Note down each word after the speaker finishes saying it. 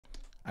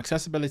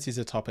Accessibility is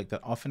a topic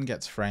that often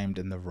gets framed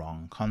in the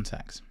wrong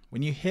context.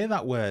 When you hear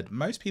that word,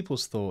 most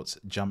people's thoughts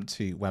jump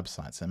to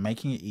websites and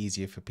making it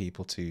easier for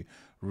people to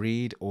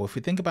read, or if we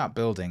think about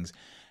buildings,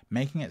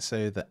 making it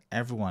so that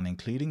everyone,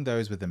 including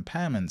those with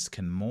impairments,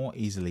 can more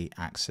easily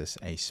access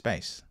a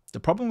space.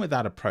 The problem with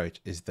that approach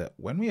is that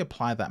when we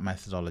apply that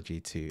methodology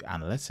to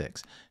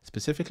analytics,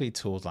 specifically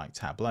tools like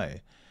Tableau,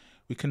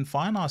 we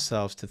confine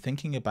ourselves to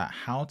thinking about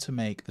how to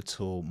make the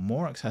tool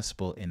more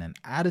accessible in an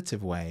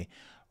additive way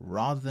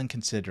rather than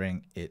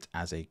considering it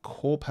as a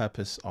core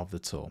purpose of the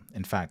tool.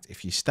 In fact,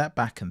 if you step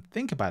back and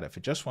think about it for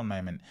just one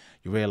moment,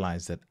 you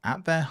realize that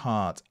at their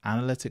heart,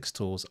 analytics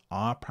tools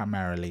are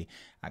primarily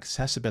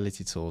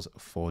accessibility tools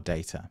for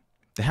data.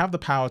 They have the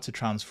power to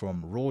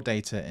transform raw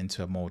data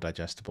into a more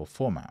digestible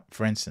format.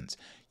 For instance,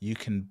 you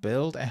can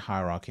build a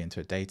hierarchy into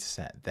a data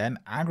set, then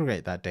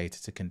aggregate that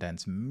data to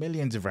condense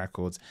millions of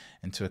records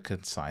into a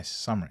concise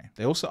summary.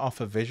 They also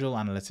offer visual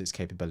analytics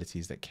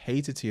capabilities that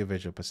cater to your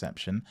visual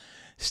perception,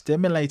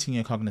 stimulating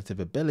your cognitive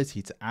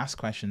ability to ask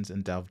questions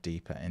and delve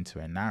deeper into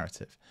a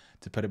narrative.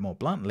 To put it more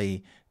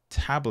bluntly,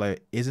 Tableau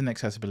is an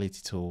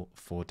accessibility tool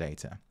for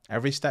data.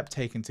 Every step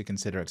taken to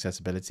consider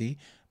accessibility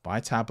by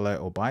Tableau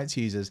or by its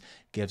users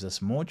gives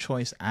us more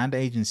choice and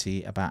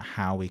agency about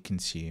how we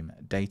consume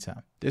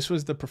data. This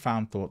was the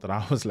profound thought that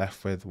I was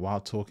left with while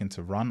talking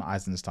to Ron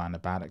Eisenstein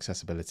about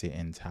accessibility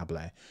in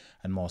Tableau,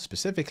 and more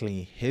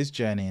specifically, his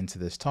journey into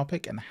this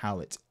topic and how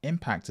it's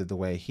impacted the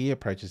way he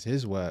approaches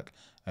his work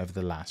over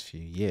the last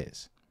few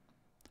years.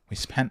 We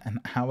spent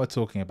an hour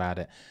talking about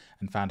it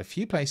and found a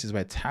few places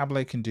where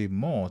Tableau can do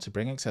more to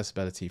bring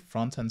accessibility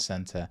front and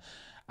center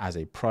as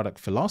a product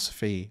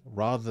philosophy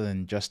rather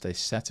than just a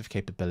set of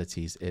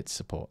capabilities it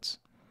supports.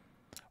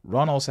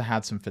 Ron also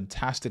had some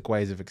fantastic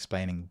ways of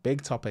explaining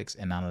big topics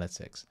in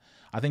analytics.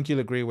 I think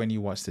you'll agree when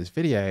you watch this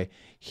video,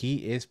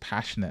 he is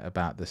passionate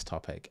about this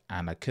topic,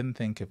 and I couldn't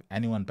think of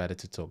anyone better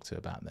to talk to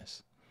about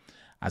this.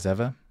 As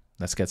ever,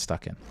 let's get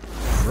stuck in.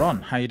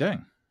 Ron, how are you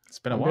doing? It's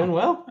been a while. Doing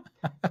well.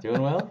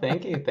 Doing well.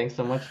 Thank you. Thanks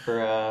so much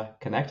for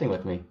connecting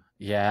with me.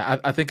 Yeah,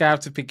 I think I have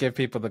to give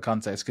people the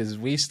context because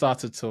we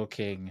started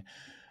talking,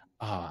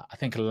 I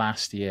think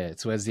last year,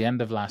 towards the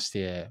end of last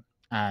year.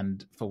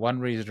 And for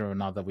one reason or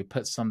another, we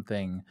put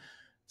something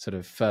sort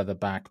of further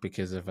back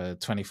because of a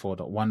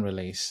 24.1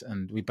 release.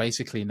 And we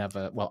basically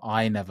never, well,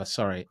 I never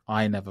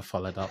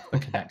followed up the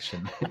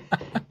connection.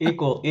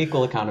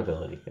 Equal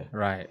accountability. Yeah.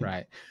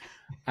 Right.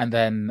 And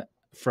then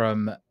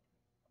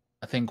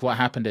I think what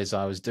happened is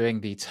I was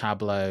doing the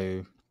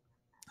Tableau,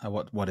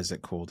 what is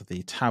it called?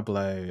 The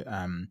Tableau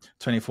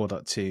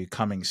 24.2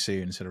 coming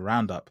soon sort of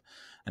roundup.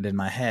 And in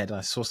my head,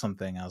 I saw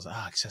something. I was like,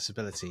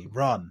 accessibility,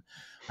 Ron.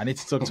 I need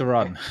to talk to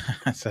Ron.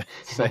 so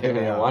here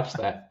we are. Watch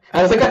that.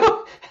 I was like,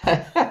 oh,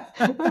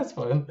 that's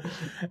fun.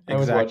 I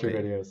was watching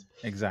videos.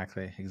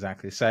 Exactly.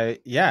 So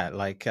yeah,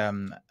 like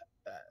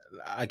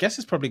I guess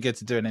it's probably good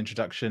to do an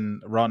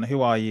introduction. Ron,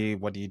 who are you?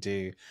 What do you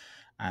do?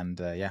 And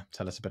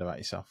tell us a bit about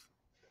yourself.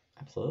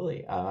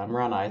 Absolutely. I'm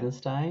Ron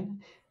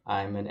Eisenstein.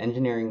 I'm an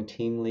engineering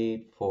team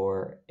lead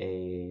for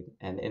an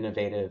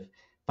innovative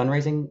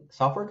fundraising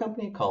software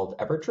company called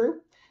Evertrue.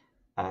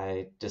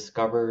 I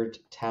discovered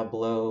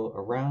Tableau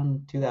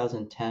around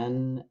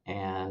 2010,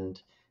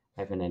 and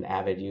I've been an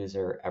avid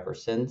user ever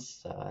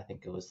since. I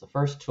think it was the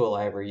first tool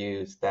I ever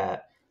used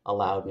that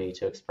allowed me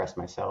to express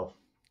myself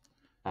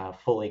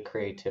fully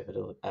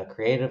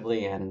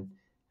creatively and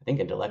I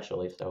think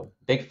intellectually. So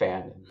big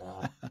fan.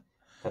 And,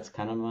 that's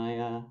kind of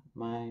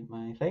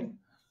my thing.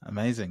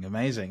 Amazing.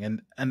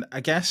 And I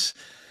guess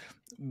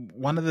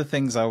one of the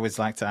things I always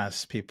like to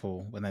ask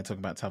people when they talk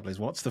about Tableau is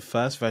what's the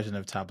first version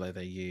of Tableau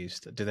they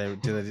used? Do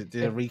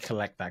they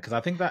recollect that? Because I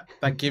think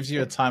that gives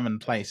you a time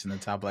and place in the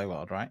Tableau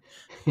world, right?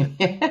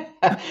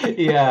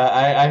 Yeah,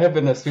 I have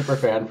been a super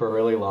fan for a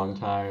really long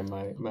time.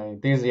 My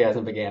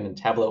enthusiasm began in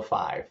Tableau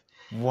 5.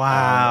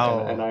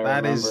 Wow, and I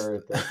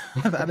remember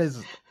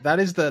that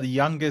is the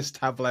youngest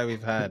Tableau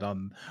we've heard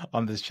on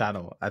this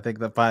channel. I think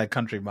that by a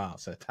country mile.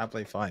 So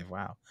Tableau 5,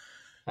 wow,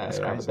 that's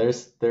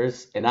crazy.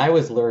 There's and I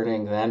was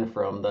learning then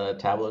from the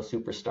Tableau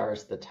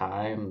superstars at the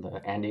time,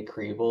 the Andy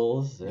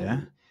Kriebels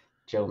and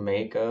Joe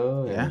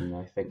Mako, and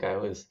I think I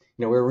was,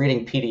 we were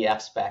reading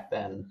PDFs back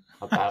then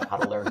about how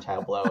to learn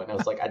Tableau, and I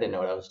was like, I didn't know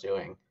what I was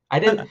doing. I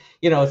didn't,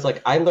 it's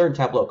like I learned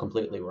Tableau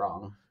completely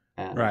wrong,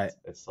 and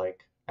it's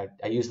like.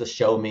 I used the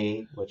show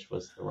me, which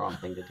was the wrong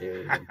thing to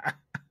do.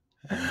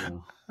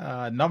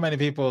 Not many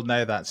people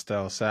know that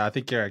still, so I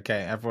think you're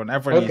okay. Everyone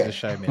needs to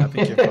show me. I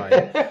think you're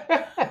fine.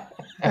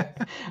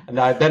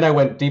 Then I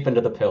went deep into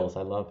the pills.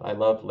 I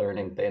love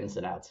learning the ins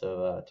and outs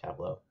of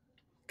Tableau.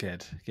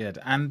 Good.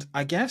 And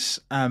I guess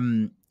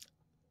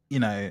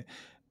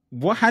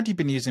what had you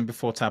been using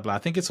before Tableau? I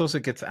think it's also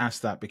good to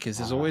ask that because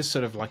there's always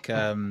sort of like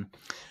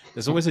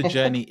there's always a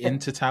journey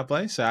into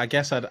Tableau. So I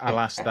guess I'll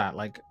ask that,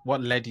 like,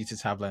 what led you to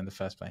Tableau in the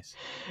first place?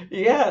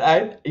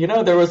 Yeah,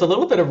 there was a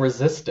little bit of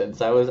resistance.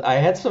 I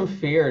had some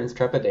fear and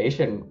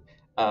trepidation.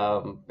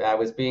 I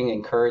was being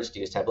encouraged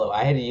to use Tableau.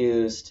 I had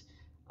used,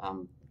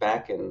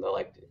 back in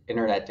the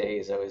internet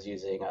days, I was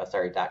using,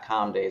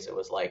 .com days. It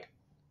was like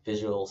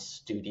Visual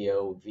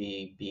Studio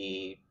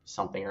VB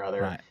something or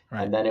other. Right,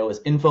 right. And then it was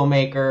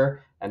InfoMaker,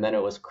 and then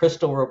it was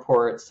Crystal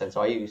Reports. And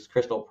so I used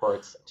Crystal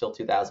Reports until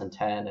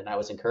 2010, and I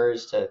was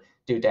encouraged to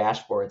do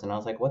dashboards. And I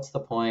was like, what's the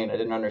point? I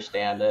didn't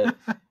understand it.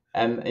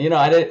 And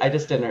I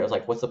just didn't. It was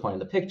like, what's the point of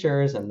the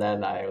pictures? And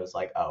then I was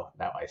like, oh,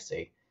 now I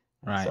see.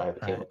 And so Right, I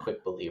became right. a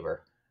quick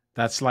believer.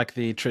 That's like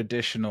the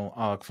traditional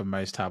arc for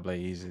most Tableau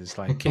users,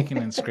 like kicking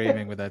and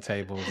screaming with their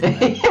tables, and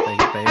then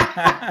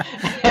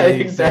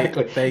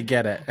Exactly. they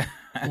get it.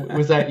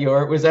 Was that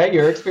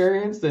your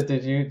experience? How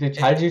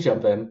did you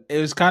jump in? It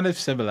was kind of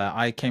similar.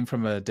 I came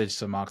from a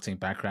digital marketing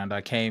background.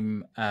 I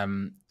came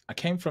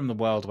from the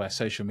world where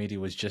social media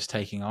was just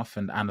taking off,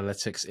 and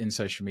analytics in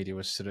social media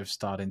was sort of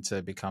starting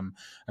to become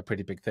a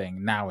pretty big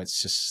thing. Now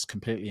it's just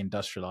completely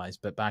industrialized,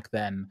 but back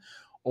then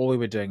all we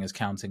were doing is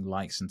counting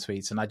likes and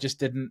tweets, and I just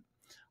didn't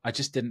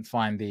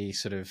find the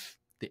sort of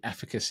the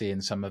efficacy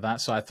in some of that.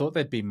 So I thought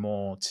there'd be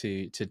more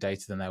to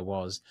data than there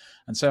was.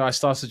 And so I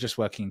started just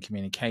working in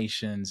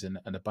communications and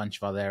a bunch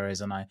of other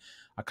areas. And I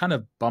kind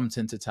of bumped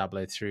into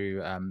Tableau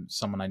through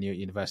someone I knew at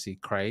university,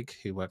 Craig,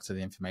 who worked at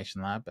the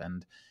information lab.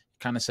 And he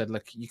kind of said,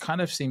 look, you kind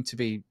of seem to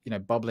be,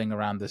 bubbling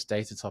around this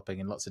data topic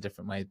in lots of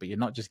different ways, but you're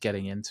not just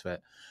getting into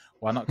it.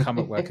 Why not come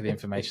at work at the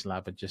information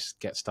lab and just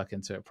get stuck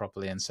into it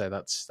properly? And so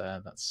that's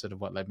sort of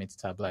what led me to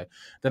Tableau.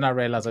 Then I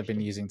realized I'd been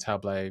using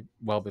Tableau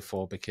well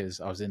before because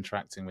I was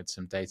interacting with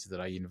some data that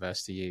our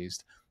university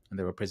used, and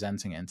they were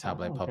presenting it in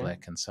Tableau Oh, okay.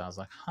 Public. And so I was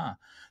like,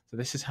 so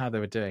this is how they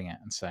were doing it.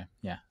 And so,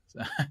 yeah,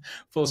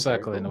 full Oh, very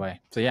circle in a cool. way.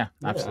 So yeah,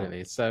 Yeah.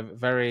 absolutely. It's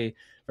very,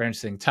 very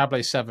interesting.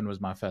 Tableau 7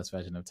 was my first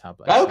version of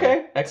Tableau.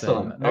 Okay. So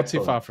Excellent. not too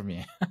Excellent. far from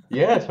you.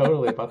 Yeah,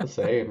 totally. About the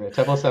same. Yeah,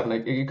 Tableau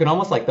 7, you can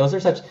almost like, those are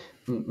such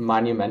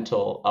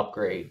monumental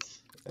upgrades.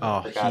 I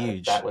Oh, forgot if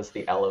huge. that was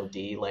the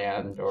LOD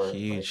land or like.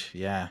 Huge,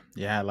 yeah,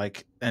 yeah.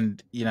 Like,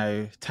 and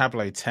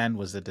Tableau 10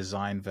 was the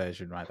design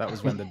version, right? That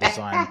was when the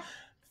design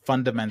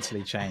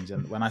fundamentally changed.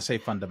 And when I say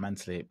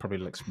fundamentally, it probably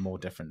looks more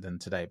different than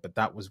today. But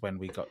that was when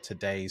we got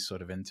today's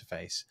sort of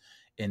interface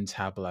in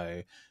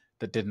Tableau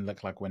that didn't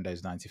look like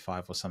Windows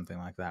 95 or something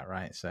like that,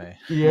 right? So,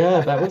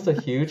 Yeah, that was a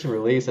huge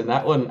release. And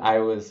that one I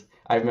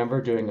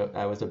remember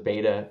I was a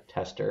beta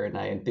tester and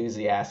I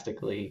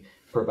enthusiastically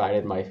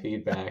provided my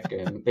feedback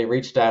and they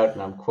reached out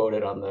and I'm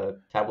quoted on the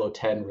Tableau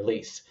 10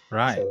 release.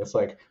 right. So it's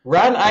like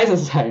Ron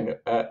Eisenstein,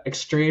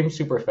 extreme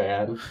super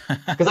fan.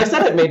 Because I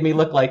said it made me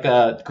look like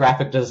a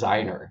graphic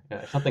designer,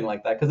 something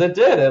like that. Because it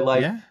did. It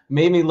like Yeah.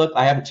 made me look.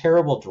 I have a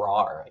terrible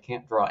drawer. I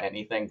can't draw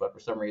anything, but for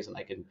some reason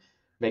I can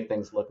make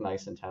things look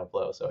nice in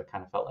Tableau. So it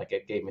kind of felt like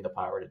it gave me the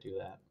power to do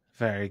that.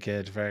 Very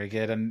good, very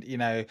good.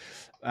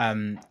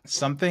 And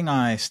something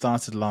I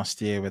started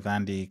last year with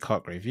Andy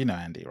Cotgrave. You know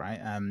Andy, right?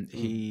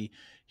 Mm.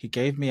 He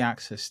gave me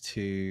access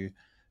to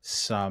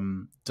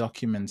some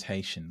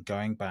documentation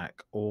going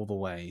back all the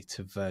way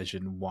to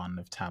version 1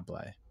 of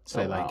Tableau. Oh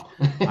So like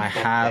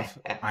wow.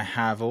 I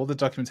have all the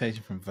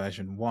documentation from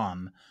version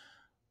 1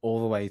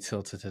 all the way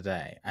till to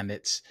today, and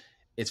it's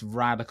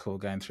radical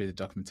going through the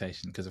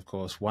documentation because of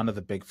course one of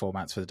the big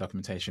formats for the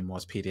documentation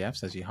was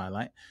PDFs, as you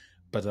highlight,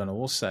 but then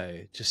also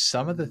just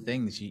some of the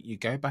things you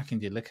go back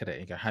and you look at it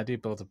and you go, how do you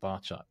build a bar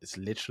chart? It's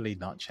literally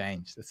not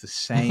changed. It's the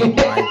same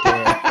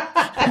idea.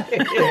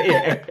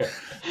 Yeah,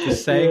 The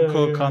same yeah,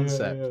 core yeah,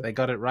 concept. yeah. They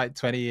got it right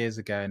 20 years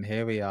ago, and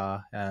here we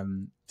are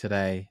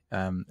today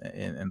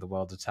in the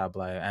world of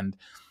Tableau. And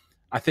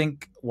I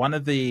think one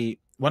of the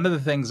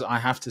things I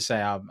have to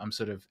say I'm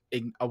sort of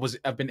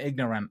I've been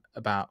ignorant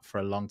about for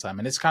a long time,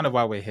 and it's kind of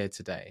why we're here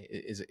today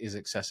is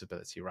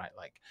accessibility, right?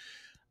 Like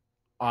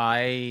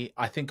I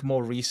think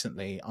more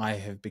recently I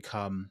have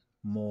become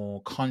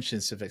more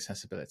conscious of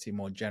accessibility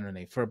more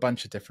generally for a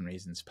bunch of different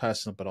reasons,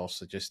 personal, but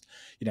also just,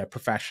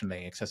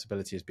 professionally,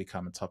 accessibility has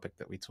become a topic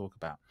that we talk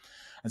about.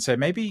 And so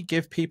maybe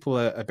give people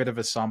a bit of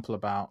a sample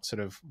about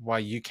sort of why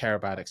you care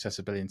about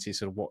accessibility and see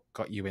sort of what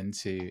got you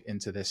into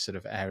this sort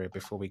of area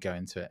before we go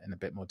into it in a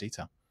bit more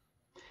detail.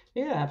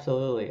 Yeah,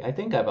 absolutely. I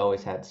think I've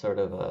always had sort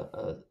of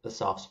a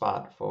soft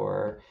spot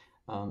for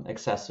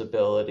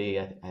accessibility.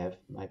 I have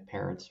my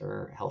parents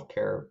are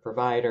healthcare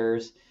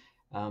providers.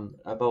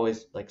 I've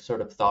always like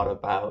sort of thought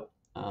about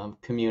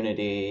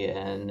community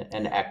and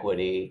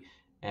equity,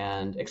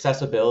 and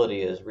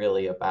accessibility is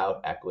really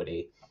about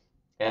equity.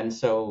 And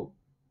so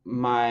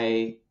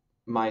my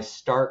my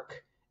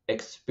stark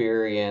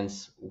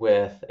experience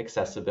with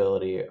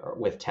accessibility or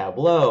with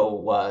Tableau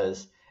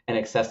was an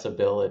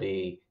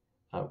accessibility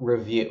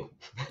review.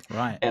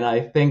 Right. And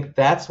I think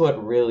that's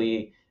what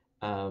really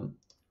um,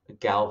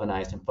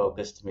 galvanized and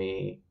focused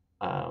me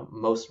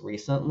most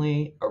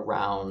recently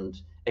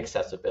around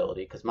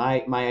accessibility. Because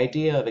my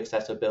idea of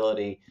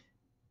accessibility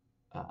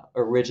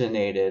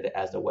originated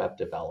as a web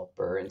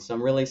developer and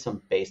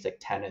some basic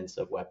tenets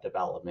of web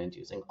development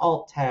using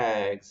alt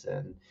tags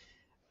and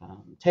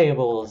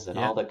tables and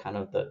Yeah. all the kind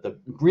of the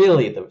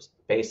really the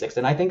basics.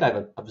 And I think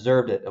I've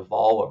observed it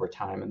evolve over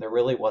time. And there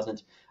really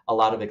wasn't a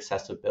lot of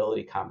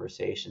accessibility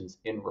conversations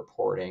in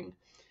reporting.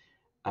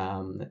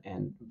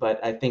 And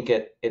but I think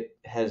it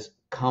has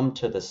come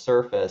to the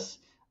surface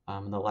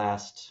In the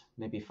last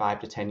maybe 5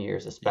 to 10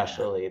 years, Yeah.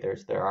 especially.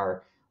 There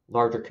are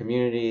larger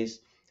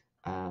communities,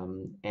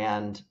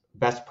 and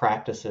best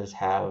practices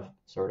have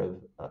sort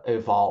of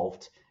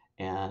evolved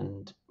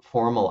and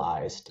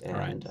formalized.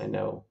 Right. And I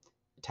know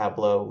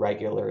Tableau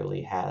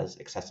regularly has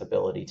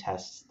accessibility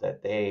tests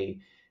that they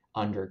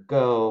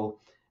undergo.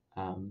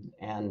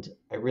 And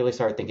I really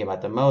started thinking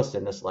about the most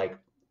in this like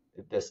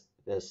this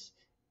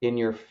in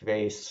your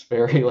face,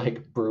 very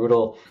like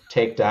brutal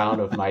takedown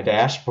of my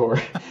dashboard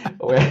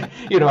where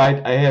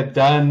I had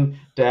done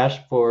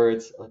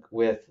dashboards like,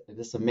 with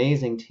this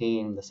amazing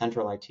team, the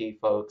central IT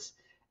folks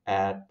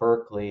at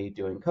Berkeley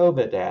doing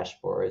COVID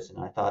dashboards,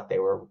 and I thought they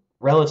were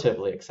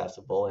relatively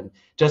accessible. And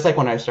just like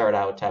when I started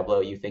out with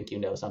Tableau, you think you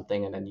know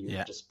something, and then you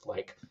Yeah. just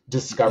like You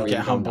discover get you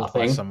know humbled by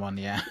nothing. someone.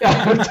 Yeah.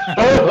 Yeah,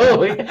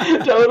 totally,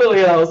 totally.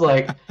 And I was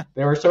like,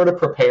 they were sort of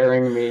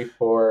preparing me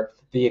for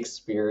the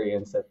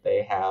experience that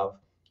they have,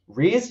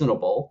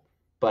 reasonable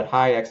but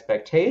high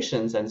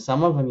expectations, and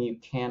some of them you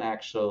can't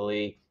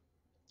actually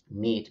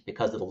meet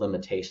because of the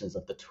limitations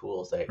of the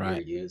tools that you're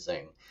Right.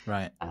 using.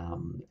 Right.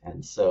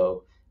 And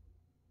so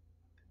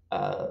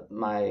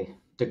my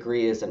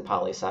degree is in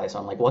poli-sci, so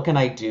I'm like, what can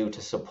I do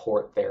to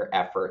support their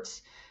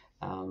efforts?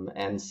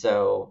 And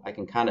so I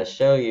can kind of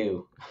show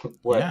you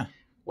what Yeah.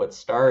 what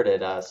started.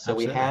 So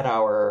we Absolutely. had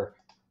our,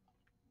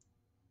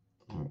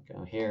 there we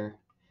go here.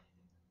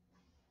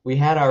 We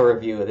had our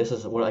review. This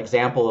is an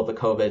example of the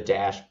COVID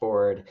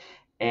dashboard,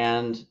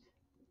 and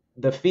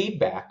the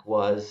feedback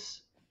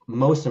was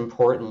most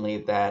importantly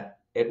that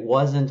it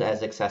wasn't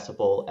as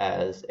accessible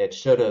as it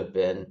should have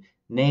been.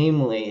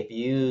 Namely, if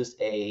you use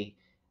a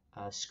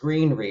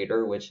screen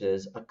reader, which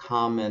is a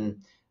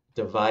common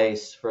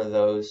device for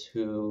those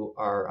who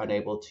are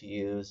unable to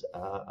use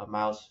a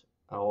mouse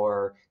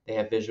or they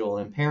have visual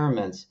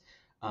impairments,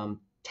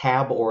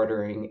 tab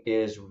ordering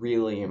is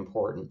really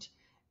important.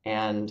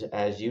 And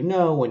as you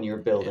know, when you're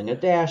Yeah. building a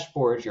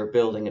dashboard, you're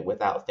building it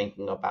without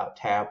thinking about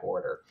tab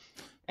order.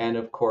 And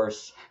of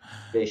course,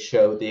 they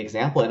showed the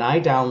example, and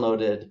I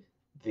downloaded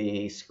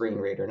the screen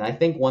reader. And I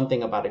think one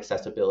thing about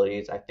accessibility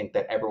is I think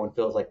that everyone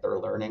feels like they're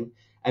learning.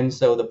 And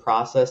so the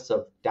process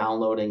of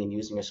downloading and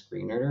using a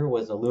screen reader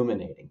was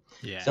illuminating.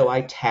 Yeah. So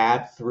I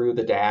tabbed through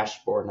the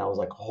dashboard and I was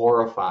like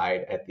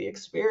horrified at the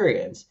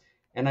experience.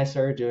 And I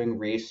started doing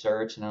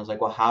research and I was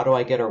like, well, how do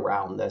I get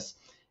around this?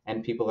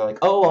 And people are like,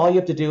 oh, all you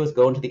have to do is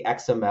go into the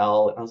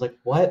XML. And I was like,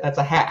 what? That's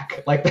a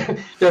hack. Like,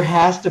 there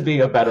has to be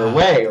a better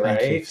way,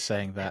 Thank you for right?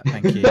 saying that.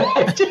 Thank you.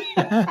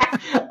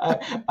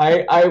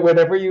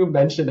 Whenever you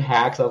mention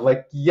hacks, I'm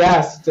like,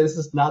 yes, this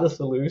is not a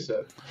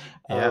solution.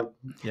 Yeah. Um,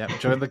 Yeah.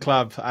 Join the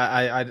club.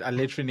 I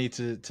literally need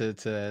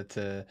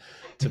to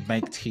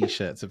make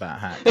T-shirts about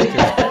hacks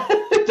because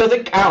it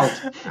doesn't count.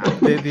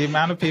 the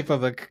amount of people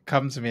that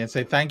come to me and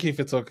say thank you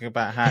for talking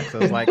about hacks, I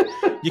was like,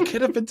 you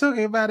could have been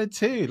talking about it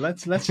too.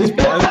 Let's just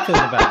be open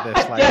about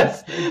this. Like,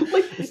 Yes,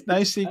 like it's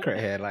no secret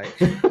here. Like,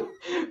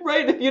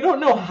 right. If you don't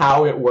know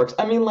how it works,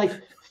 I mean, like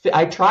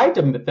I tried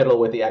to fiddle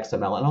with the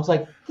XML, and I was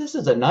like, this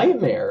is a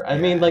nightmare. I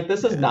mean, yeah, like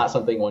this is yeah, not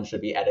something one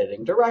should be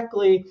editing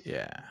directly.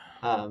 yeah.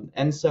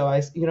 And so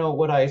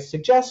what I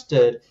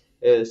suggested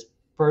is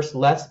first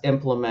let's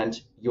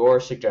implement your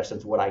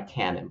suggestions, what I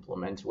can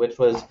implement, which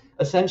was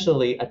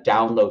essentially a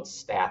download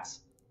stats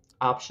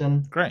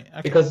option, Great.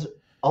 Okay. because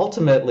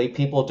ultimately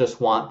people just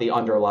want the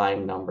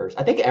underlying numbers.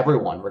 I think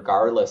everyone,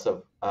 regardless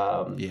of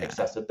Yeah.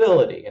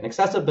 accessibility, and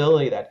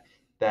accessibility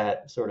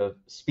that sort of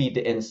speed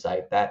to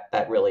insight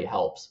that really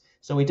helps.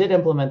 So we did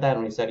implement that,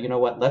 and we said, you know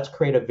what, let's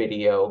create a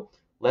video,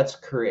 let's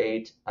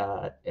create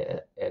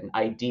an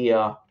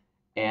idea,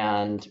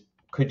 and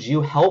could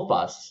you help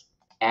us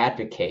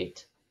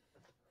advocate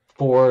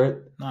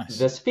for Nice.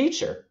 this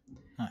feature?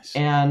 Nice.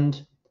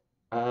 And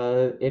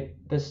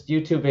this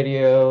YouTube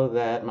video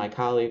that my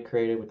colleague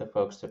created with the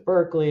folks at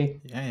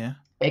Berkeley, Yeah. Yeah.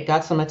 it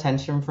got some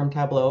attention from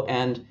Tableau,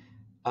 and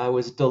I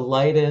was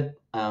delighted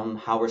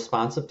how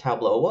responsive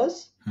Tableau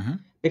was, Hmm.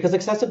 because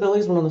accessibility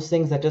is one of those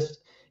things that just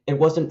it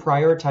wasn't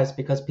prioritized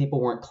because people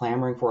weren't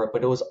clamoring for it,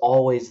 but it was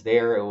always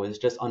there. It was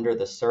just under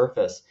the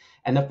surface.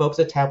 And the folks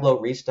at Tableau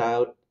reached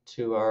out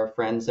to our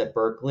friends at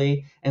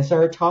Berkeley and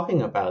started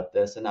talking about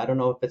this. And I don't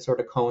know if it sort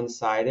of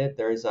coincided.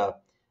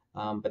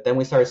 But then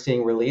we started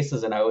seeing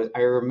releases, and I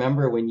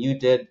remember when you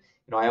did.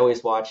 I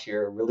always watch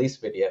your release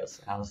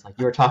videos. And I was like,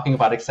 you were talking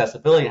about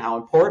accessibility and how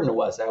important it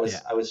was. Yeah.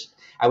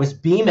 I was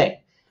beaming.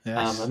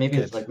 Yes. Maybe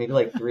it was Good.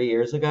 like 3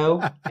 years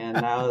ago, and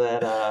now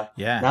that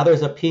Yeah. now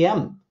there's a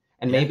PM,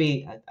 and Yeah.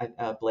 maybe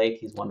Blake,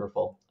 he's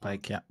wonderful,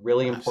 Like, yeah.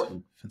 really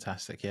important.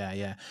 Fantastic. Yeah.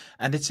 Yeah.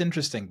 And it's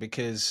interesting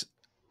because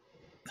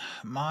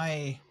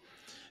I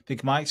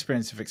think my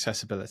experience of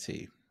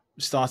accessibility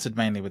started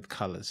mainly with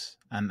colors,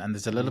 and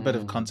there's a little bit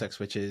of Mm, context,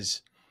 which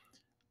is,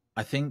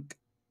 I think,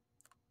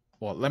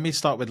 well, let me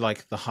start with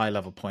like the high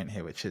level point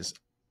here, which is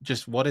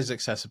just what is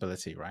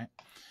accessibility, right?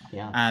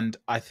 yeah. And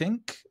I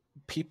think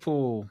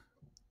people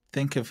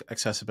think of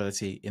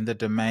accessibility in the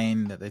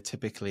domain that they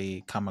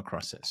typically come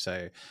across it.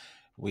 So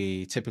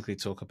we typically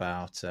talk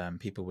about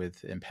people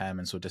with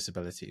impairments or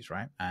disabilities,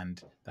 right?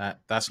 And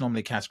that's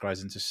normally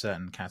categorized into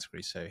certain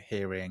categories. So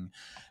hearing,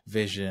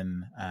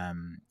 vision,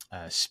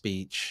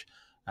 speech,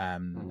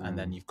 and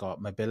then you've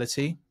got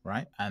mobility,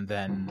 right? And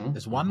then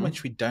there's one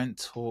which we don't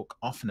talk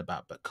often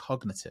about, but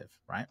cognitive,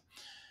 right?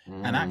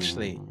 And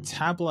actually,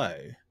 Tableau,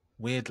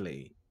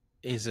 weirdly,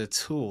 is a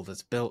tool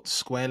that's built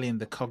squarely in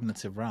the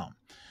cognitive realm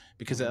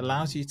because it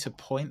allows you to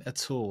point a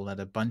tool at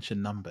a bunch of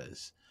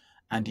numbers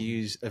and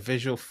use a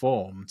visual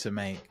form to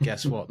make,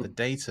 guess what, the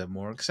data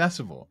more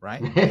accessible,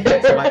 right?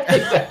 So like,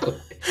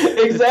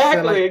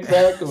 exactly.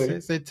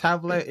 So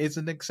Tableau is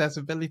an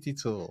accessibility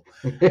tool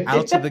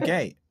out of the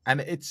gate.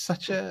 And it's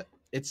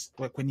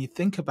like when you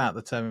think about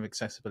the term of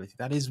accessibility,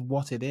 that is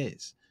what it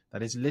is.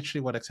 That is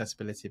literally what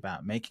accessibility is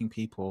about, making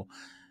people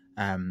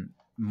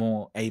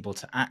more able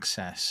to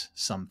access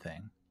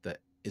something that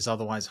is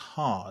otherwise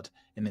hard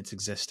in its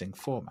existing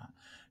format.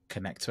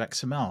 Connect to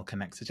XML,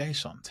 connect to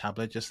JSON.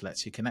 Tableau just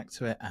lets you connect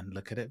to it and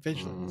look at it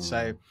visually.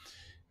 So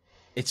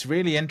it's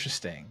really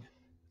interesting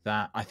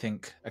that I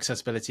think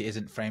accessibility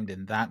isn't framed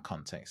in that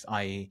context,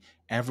 i.e.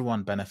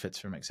 everyone benefits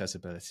from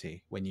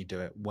accessibility when you do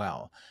it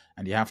well.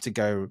 And you have to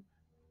go,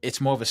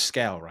 it's more of a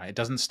scale, right? It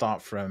doesn't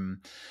start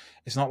from,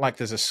 it's not like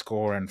there's a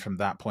score and from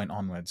that point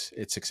onwards,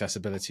 it's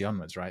accessibility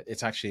onwards, right?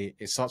 It's actually,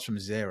 it starts from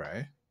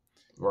zero.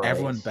 Right.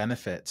 Everyone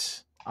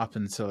benefits up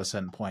until a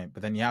certain point,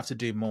 but then you have to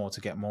do more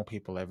to get more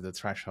people over the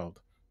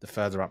threshold the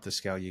further up the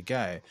scale you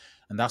go.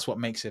 And that's what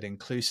makes it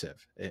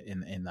inclusive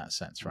in that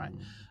sense, right?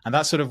 And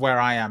that's sort of where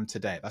I am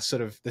today. That's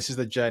sort of, this is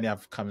the journey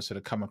I've come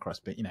across,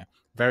 but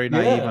very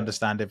naive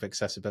understanding of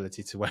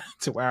accessibility to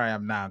where I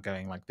am now,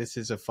 going like, this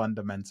is a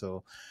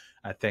fundamental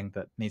thing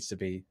that needs to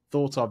be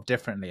thought of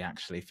differently,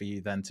 actually, for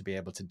you then to be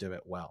able to do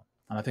it well.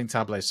 And I think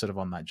Tableau is sort of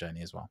on that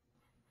journey as well.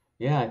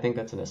 Yeah, I think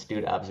that's an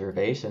astute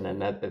observation,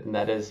 and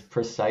that is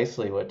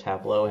precisely what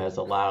Tableau has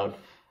allowed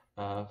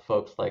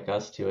folks like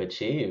us to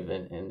achieve,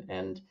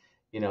 and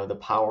the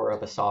power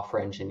of a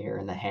software engineer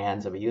in the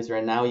hands of a user.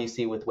 And now you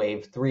see with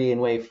Wave 3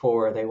 and Wave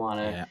 4, they want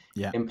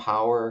to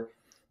empower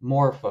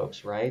more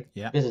folks, right?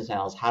 Business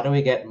analysts. How do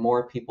we get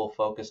more people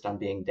focused on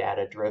being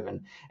data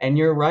driven? And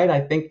you're right.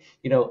 I think,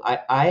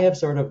 I have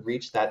sort of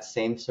reached that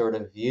same sort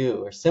of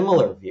view or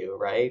similar view,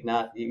 right?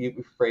 Not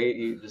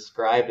you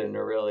described in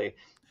a really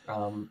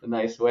a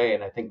nice way,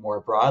 and I think more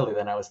broadly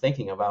than I was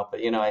thinking about.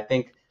 But I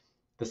think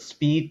the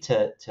speed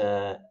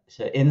to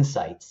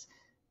insights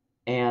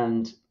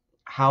and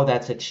how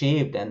that's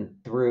achieved, and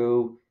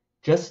through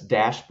just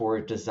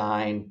dashboard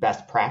design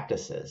best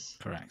practices.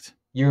 Correct.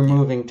 You're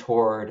moving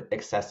toward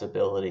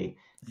accessibility.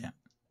 Yeah.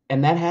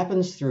 And that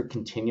happens through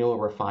continual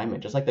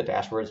refinement. Just like the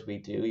dashboards we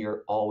do,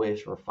 you're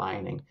always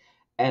refining.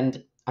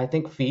 And I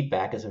think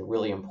feedback is a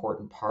really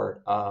important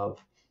part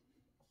of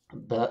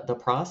the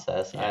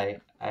process. I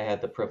had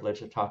the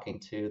privilege of talking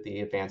to the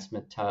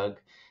advancement tug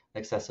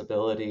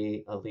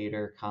accessibility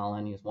leader,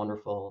 Colin. He was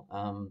wonderful.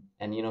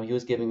 And he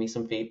was giving me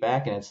some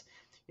feedback, and it's,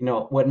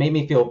 what made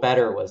me feel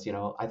better was,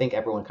 I think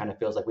everyone kind of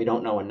feels like we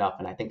don't know enough.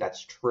 And I think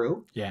that's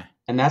true. Yeah.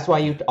 And that's why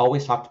you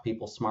always talk to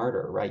people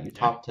smarter, right? You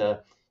talk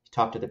to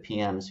the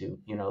PMs who,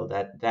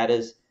 that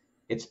is,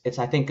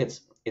 I think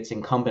it's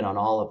incumbent on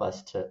all of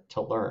us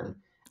to learn.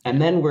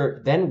 And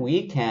then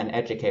we can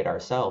educate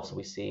ourselves.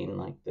 We've seen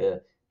like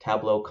the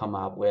Tableau come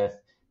up with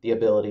the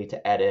ability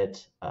to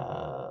edit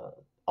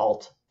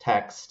alt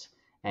text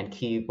and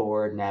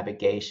keyboard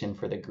navigation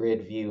for the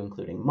grid view,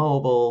 including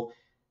mobile,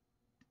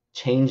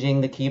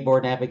 changing the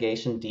keyboard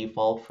navigation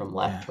default from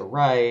left to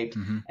right.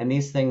 And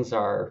these things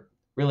are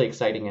really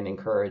exciting and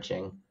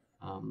encouraging.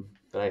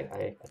 But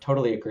I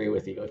totally agree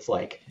with you. It's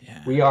like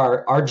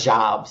our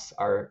jobs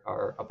are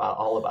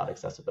all about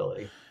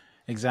accessibility.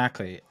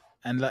 Exactly.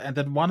 And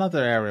then one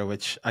other area,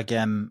 which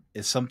again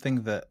is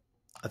something that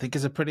I think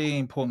is a pretty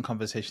important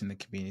conversation in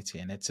the community,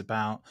 and it's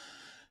about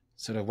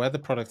sort of where the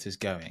product is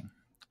going.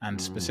 And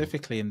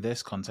specifically in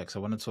this context, I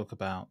want to talk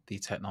about the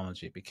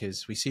technology,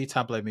 because we see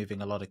Tableau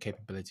moving a lot of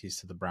capabilities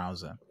to the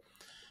browser.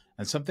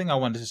 And something I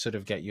wanted to sort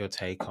of get your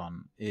take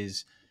on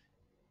is,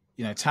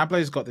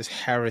 Tableau's got this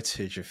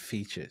heritage of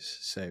features,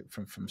 so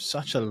from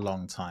such a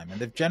long time,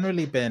 and they've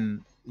generally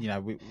been,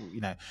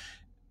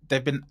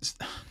 they've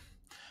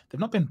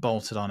not been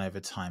bolted on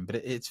over time, but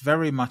it's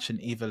very much an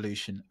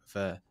evolution of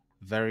a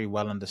very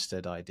well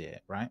understood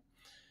idea, right?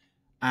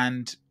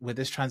 And with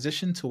this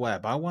transition to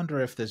web, I wonder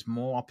if there's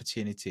more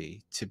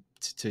opportunity to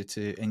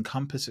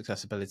encompass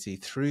accessibility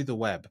through the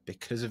web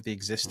because of the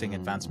existing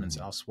advancements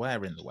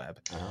elsewhere in the web.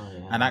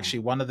 And actually,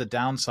 one of the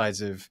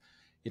downsides of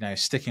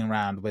sticking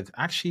around with,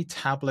 actually,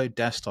 Tableau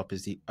Desktop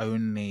is the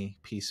only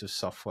piece of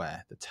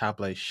software that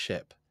Tableau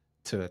ship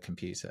to a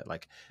computer.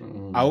 Like,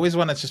 I always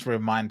want to just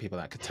remind people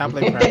that, because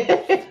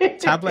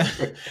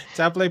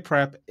Tableau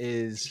Prep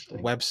is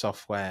web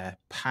software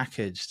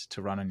packaged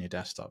to run on your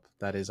desktop.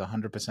 That is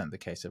 100% the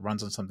case. It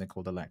runs on something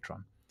called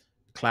Electron.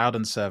 Cloud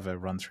and server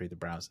run through the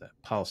browser.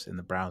 Pulse in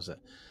the browser.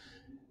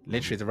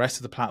 Literally, the rest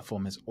of the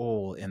platform is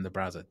all in the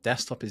browser.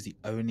 Desktop is the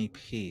only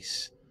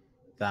piece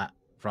that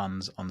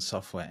runs on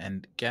software,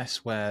 and guess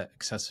where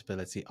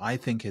accessibility I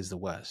think is the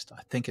worst?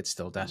 I think it's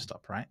still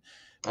desktop, right?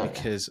 Oh, yeah.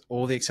 Because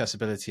all the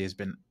accessibility has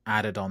been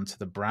added on to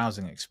the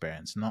browsing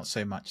experience, not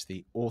so much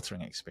the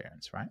authoring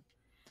experience, right?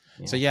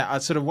 So Yeah. yeah,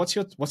 sort of what's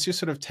your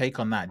sort of take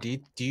on that? Do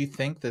you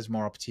think there's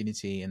more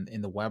opportunity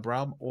in the web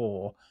realm,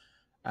 or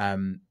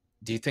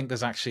do you think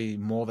there's actually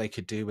more they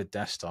could do with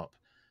desktop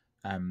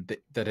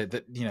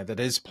that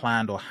is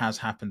planned or has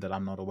happened that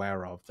I'm not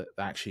aware of that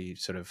actually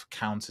sort of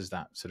counters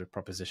that sort of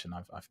proposition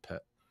I've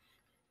put?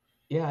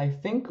 Yeah, I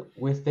think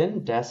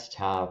within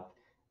desktop,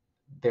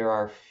 there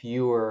are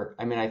fewer.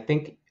 I mean, I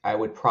think I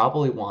would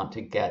probably want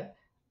to get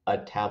a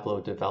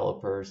Tableau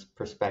developer's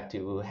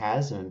perspective who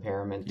has an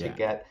impairment to Yeah,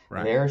 get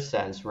right. their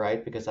sense,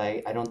 right? Because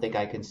I don't think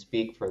I can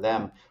speak for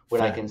them.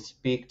 What I Fair. can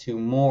speak to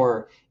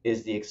more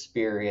is the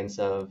experience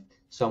of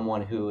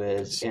someone who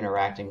is Consumer.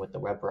 interacting with the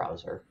web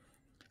browser.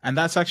 And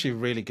that's actually a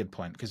really good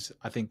point, because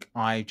I think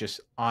I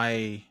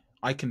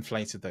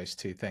conflated those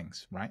two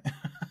things, right?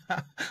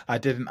 I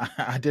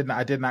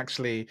didn't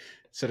actually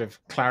sort of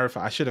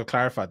clarify. I should have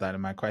clarified that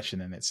in my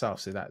question in itself.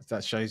 So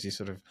that shows you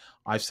sort of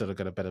I've sort of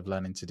got a bit of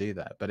learning to do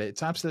there. But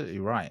it's absolutely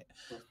right.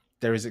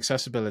 There is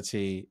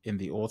accessibility in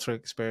the author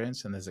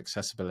experience, and there's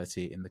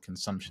accessibility in the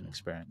consumption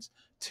experience.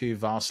 Two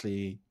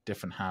vastly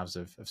different halves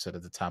of sort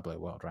of the Tableau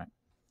world, right?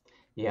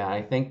 Yeah,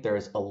 I think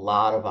there's a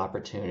lot of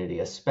opportunity,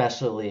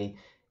 especially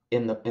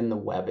in the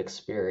web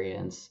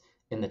experience,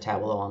 in the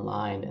Tableau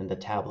Online and the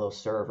Tableau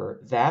server.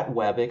 That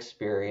web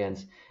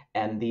experience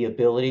and the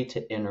ability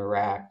to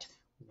interact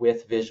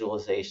with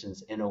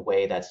visualizations in a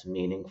way that's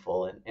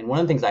meaningful. And one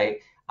of the things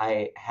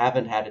I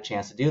haven't had a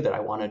chance to do that I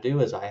want to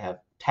do is I have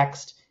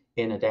text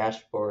in a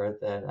dashboard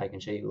that I can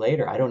show you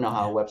later. I don't know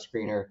how a Yeah.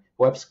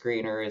 web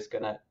screener is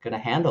gonna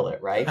handle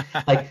it, right?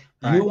 Like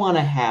Right. you want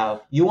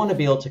to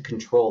be able to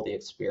control the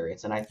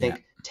experience. And I Yeah.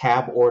 think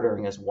tab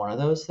ordering is one of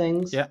those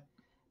things Yeah.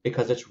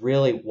 because it's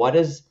really what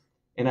is,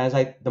 and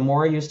the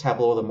more I use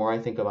Tableau, the more I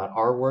think about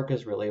our work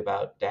is really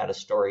about data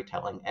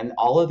storytelling. And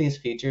all of these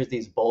features,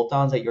 these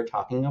bolt-ons that you're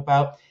talking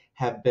about,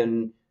 have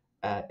been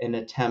an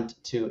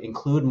attempt to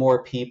include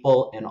more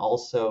people and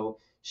also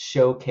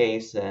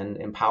showcase and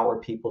empower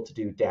people to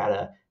do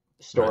data Right.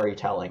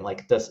 storytelling.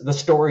 Like the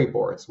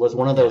storyboards was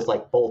one of Yeah. those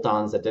like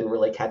bolt-ons that didn't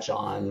really catch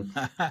on.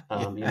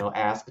 Yeah.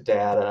 Ask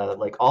data,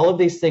 like all of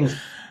these things,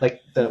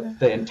 like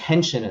the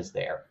intention is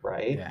there,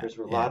 right? Yeah. There's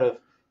a Yeah. lot of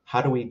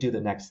how do we do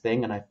the next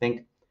thing, and I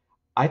think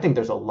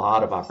there's a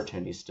lot of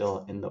opportunity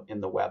still in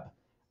the web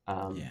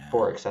Yeah.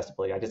 for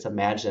accessibility. I just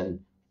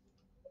imagine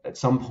at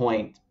some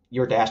point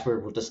your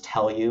dashboard will just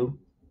tell you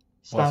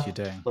What stuff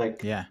you're doing.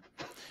 like Yeah.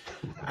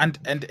 And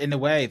in a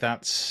way,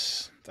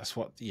 that's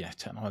what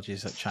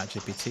technologies like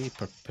ChatGPT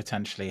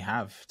potentially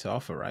have to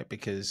offer, right?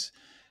 Because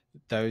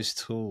those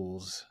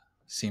tools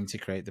seem to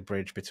create the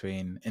bridge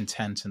between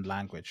intent and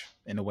language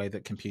in a way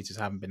that computers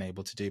haven't been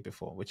able to do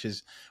before, which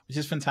is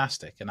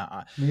fantastic. And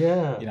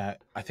yeah.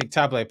 I think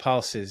Tableau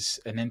Pulse is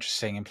an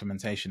interesting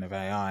implementation of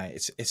AI.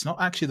 It's not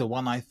actually the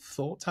one I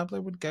thought Tableau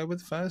would go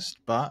with first,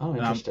 but Oh,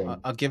 interesting.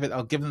 I'll give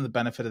them the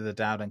benefit of the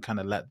doubt and kind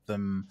of let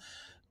them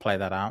play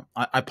that out.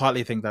 I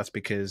partly think that's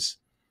because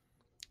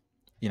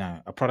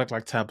a product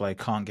like Tableau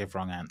can't give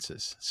wrong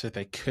answers, so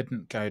they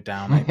couldn't go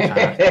down a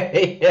path.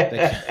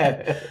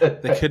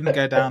 They couldn't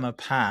go down a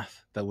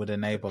path that would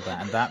enable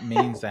that, and that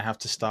means they have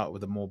to start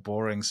with the more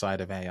boring side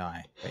of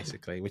AI,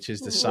 basically, which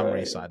is the summary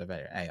Right. side of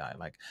AI.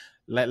 Like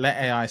let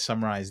AI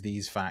summarize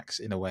these facts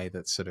in a way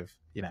that's sort of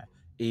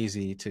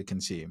easy to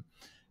consume.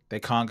 They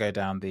can't go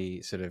down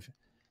the sort of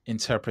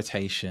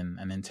interpretation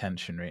and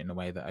intention route in a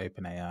way that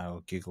OpenAI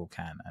or Google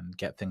can, and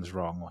get things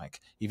wrong. Like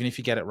even if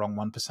you get it wrong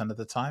 1% of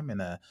the time in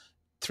a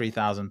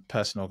 3,000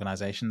 person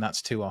organization,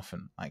 that's too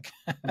often. Like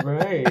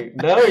Right.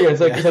 No, yeah,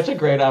 it's like yeah, such a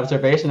great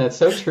observation. It's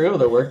so true.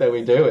 The work that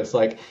we do, it's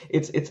like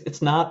it's just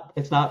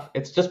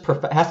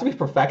it has to be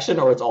perfection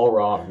or it's all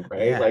wrong,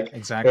 right? yeah, Like they have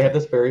exactly.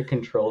 this very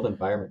controlled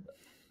environment.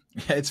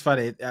 It's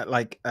funny.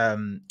 Like I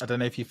don't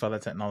know if you follow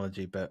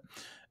technology, but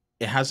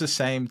it has the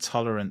same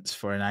tolerance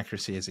for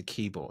inaccuracy as a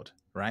keyboard,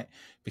 right?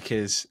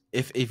 Because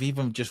if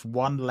even just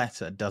one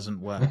letter doesn't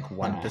work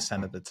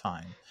 1% of the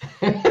time,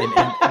 in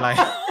like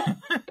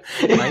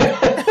like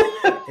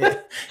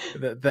it,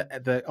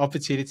 the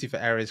opportunity for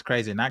error is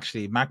crazy. And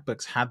actually,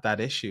 MacBooks had that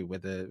issue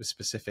with a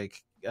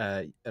specific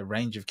a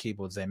range of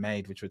keyboards they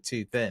made, which were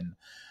too thin,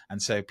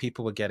 and so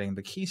people were getting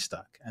the key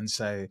stuck, and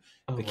so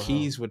Oh the wow.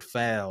 keys would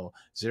fail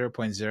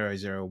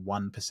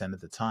 0.001% of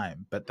the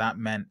time. But that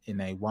meant in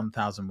a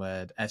 1,000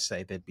 word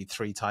essay there'd be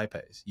 3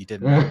 typos. You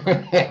didn't know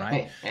about,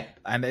 right?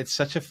 And it's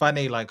such a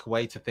funny like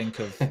way to think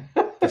of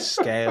the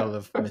scale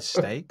of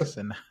mistakes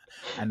and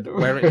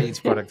where it needs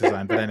product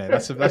design. But anyway,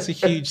 that's a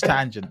huge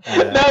tangent. No,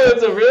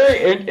 it's a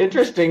really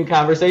interesting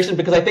conversation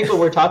because I think when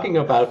we're talking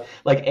about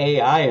like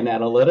AI and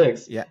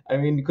analytics, Yeah, I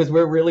mean, because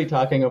we're really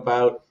talking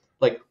about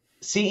like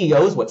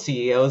CEOs, what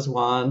CEOs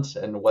want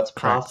and what's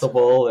correct.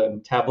 possible,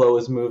 and Tableau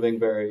is moving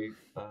very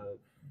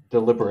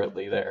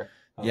deliberately there.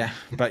 Yeah,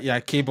 but yeah,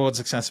 keyboards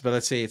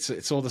accessibility,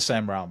 it's all the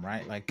same realm,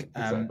 right? Like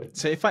Exactly.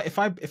 so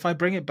if I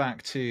bring it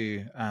back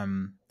to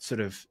sort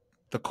of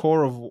the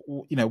core of,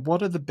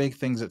 what are the big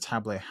things that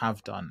Tableau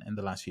have done in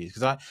the last few years?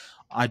 Because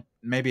I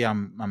maybe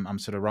I'm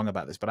sort of wrong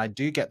about this, but I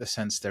do get the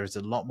sense there is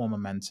a lot more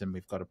momentum.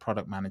 We've got a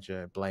product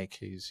manager, Blake,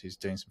 who's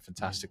doing some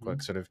fantastic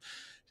work, sort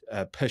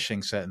of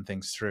pushing certain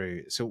things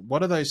through. So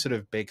what are those sort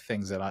of big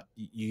things that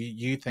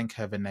you think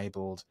have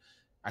enabled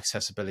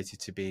accessibility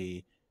to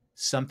be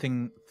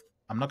something?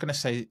 I'm not going to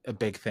say a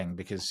big thing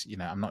because,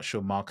 I'm not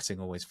sure marketing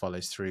always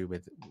follows through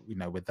with,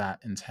 with that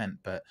intent,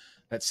 but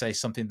let's say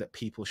something that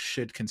people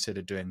should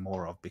consider doing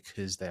more of,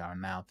 because there are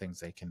now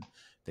things they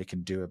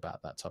can do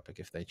about that topic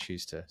if they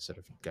choose to sort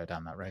of go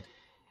down that road.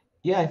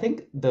 Yeah, I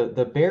think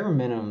the bare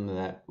minimum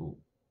that,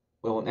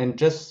 well, and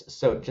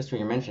just when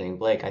you're mentioning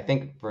Blake, I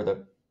think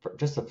for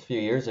just a few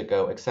years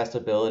ago,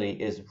 accessibility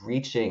is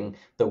reaching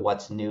the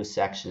what's new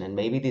section, and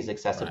maybe these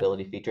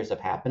accessibility features have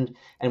happened.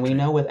 And we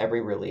know with every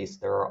release,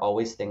 there are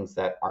always things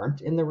that aren't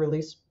in the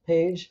release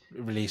page.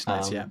 Release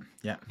notes,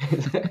 yeah.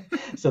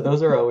 So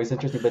those are always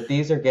interesting, but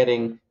these are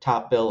getting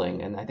top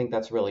billing, and I think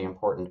that's really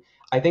important.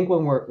 I think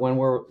when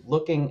we're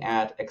looking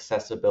at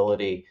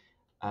accessibility,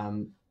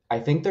 I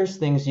think there's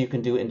things you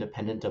can do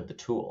independent of the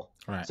tool.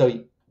 Right.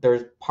 So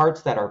there's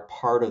parts that are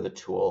part of the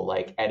tool,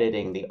 like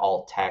editing the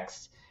alt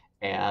text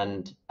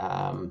and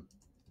of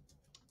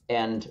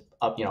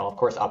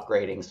course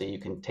upgrading so you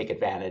can take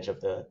advantage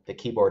of the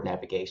keyboard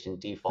navigation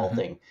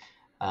defaulting.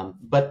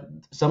 But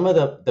some of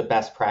the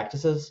best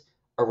practices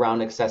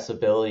around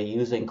accessibility,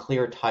 using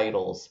clear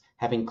titles,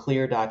 having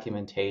clear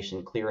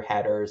documentation, clear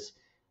headers.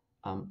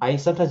 I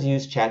sometimes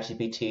use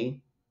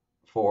ChatGPT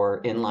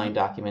for inline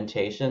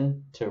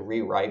documentation to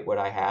rewrite what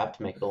I have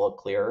to make it a little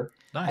clearer.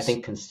 Nice. I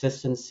think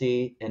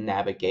consistency in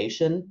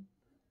navigation,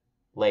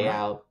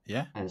 layout,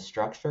 and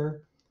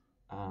structure.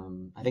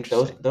 I think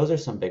those are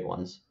some big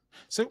ones.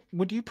 So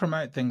would you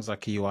promote things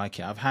like a UI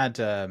kit? I've had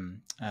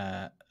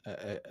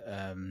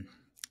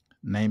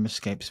name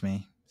escapes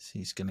me.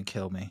 He's gonna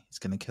kill me.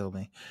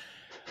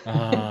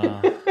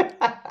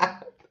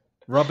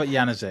 Robert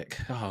Januzik.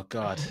 Oh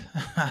God,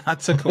 that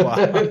took a while.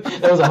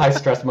 That was a high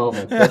stress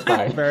moment. That's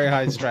fine. Very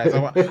high stress.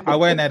 I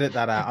won't edit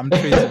that out. I'm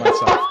true to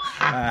myself.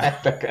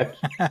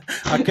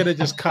 I could have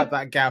just cut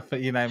that gap,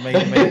 but made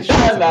it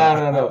short.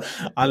 No.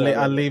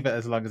 I'll leave it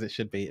as long as it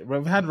should be.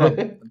 We've had Rob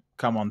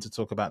come on to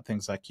talk about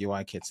things like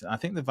UI kits. I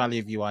think the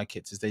value of UI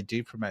kits is they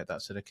do promote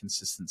that sort of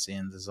consistency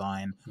in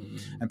design,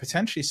 and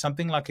potentially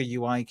something like a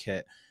UI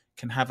kit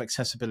can have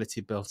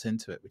accessibility built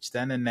into it, which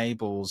then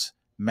enables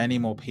many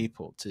more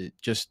people to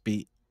just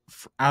be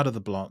out of the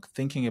block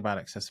thinking about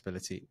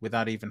accessibility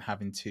without even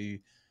having to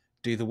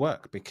do the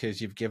work, because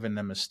you've given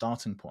them a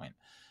starting point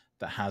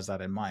that has that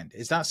in mind.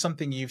 Is that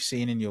something you've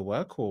seen in your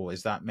work, or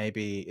is that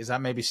maybe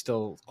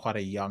still quite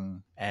a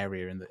young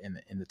area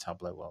in the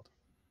Tableau world?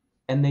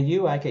 And the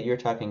UI kit, you're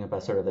talking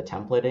about sort of the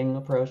templating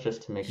approach,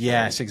 just to make sure.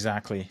 Yes,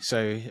 exactly.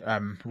 So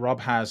Rob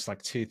has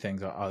like two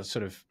things. I'll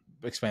sort of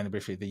explain them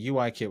briefly. The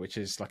UI kit, which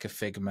is like a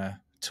Figma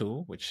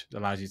tool, which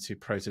allows you to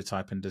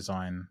prototype and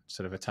design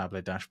sort of a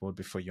Tableau dashboard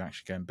before you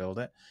actually go and build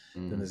it.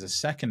 Then there's a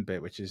second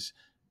bit, which is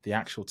the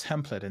actual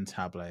template in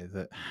Tableau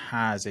that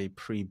has a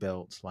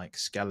pre-built like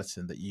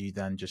skeleton that you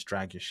then just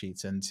drag your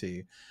sheets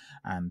into,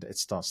 and it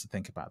starts to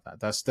think about that.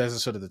 Those are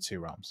sort of the two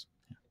realms.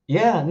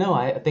 Yeah, no,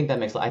 I think that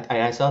makes.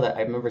 I saw that.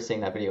 I remember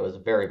seeing that video. It was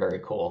very, very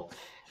cool.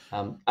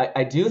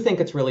 I do think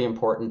it's really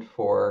important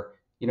for,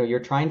 you're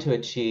trying to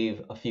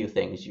achieve a few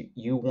things.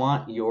 You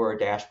want your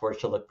dashboards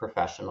to look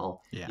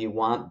professional. Yeah. You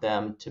want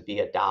them to be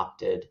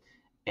adopted,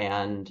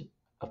 and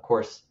of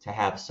course to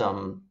have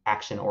some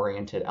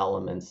action-oriented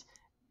elements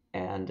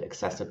and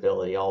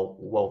accessibility all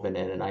woven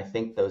in. And I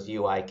think those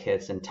UI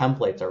kits and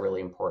templates are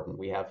really important.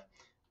 We have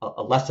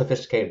a less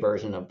sophisticated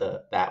version of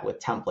that with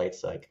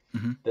templates. Like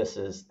this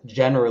is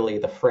generally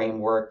the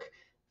framework.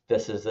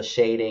 This is the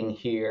shading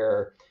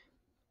here.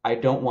 I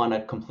don't want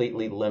to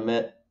completely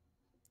limit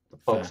the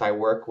folks I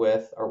work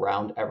with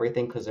around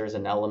everything, because there's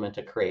an element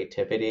of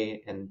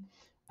creativity. And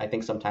I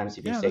think sometimes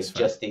if you say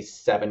just these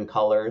 7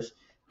 colors,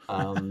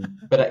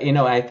 but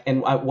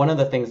one of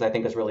the things I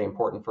think is really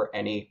important for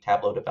any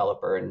Tableau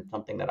developer, and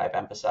something that I've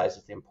emphasized,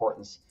 is the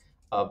importance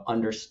of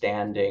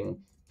understanding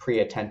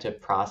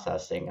pre-attentive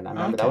processing. And I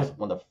remember that was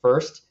one of the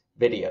first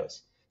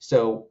videos.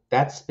 So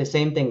that's the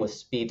same thing with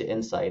speed to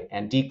insight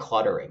and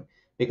decluttering.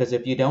 Because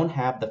if you don't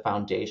have the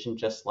foundation,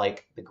 just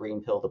like the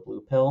green pill, the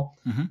blue pill,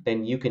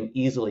 then you can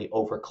easily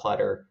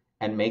overclutter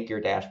and make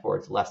your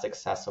dashboards less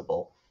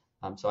accessible.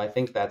 So I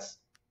think that's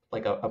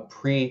like a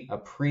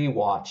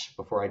pre-watch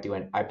before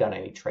I've done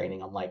any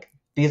training. I'm like,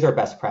 these are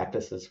best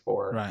practices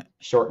for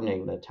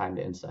shortening the time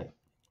to insight.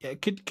 Yeah,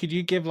 could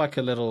you give like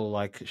a little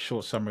like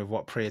short summary of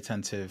what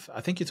pre-attentive? I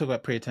think you talk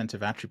about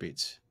pre-attentive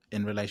attributes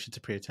in relation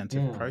to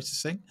pre-attentive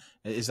processing.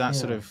 Is that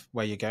sort of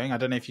where you're going? I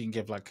don't know if you can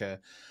give like a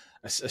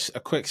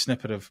quick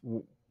snippet of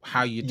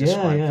how you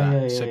describe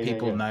that, so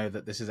people know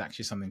that this is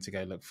actually something to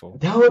go look for.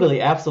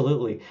 Totally,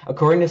 absolutely.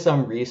 According to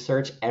some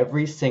research,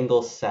 every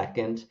single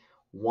second,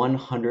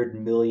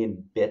 100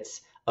 million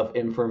bits of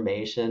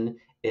information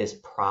is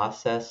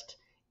processed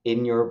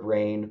in your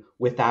brain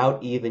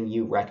without even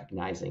you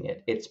recognizing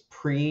it. It's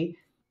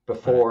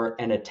Right. before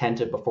and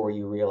attentive before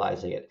you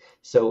realizing it.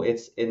 So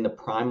it's in the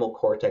primal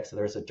cortex.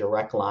 There's a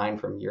direct line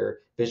from your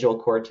visual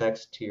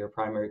cortex to your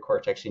primary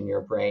cortex in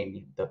your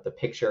brain. The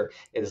picture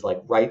is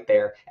like right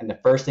there. And the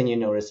first thing you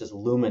notice is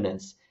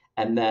luminance.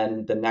 And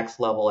then the next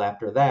level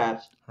after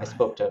that,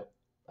 Right.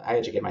 I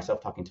educate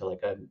myself talking to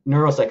like a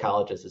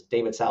neuropsychologist. It's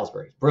David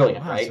Salisbury.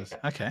 Brilliant, Wow. right?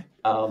 Okay.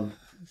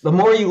 The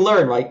more you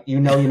learn, right, you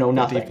know The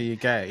nothing. deeper you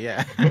go.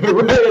 Yeah.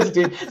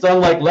 So I'm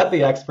like, let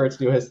the experts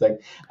do his thing.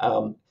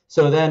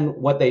 So then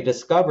what they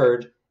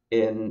discovered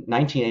in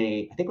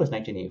 1980, I think it was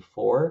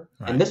 1984,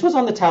 and Right. this was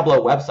on the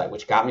Tableau website,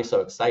 which got me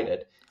so excited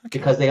Okay.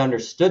 because they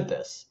understood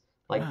this.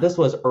 Like Wow. this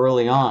was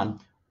early on,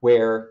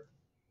 where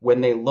when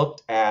they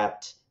looked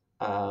at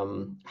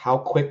how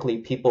quickly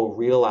people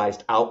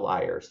realized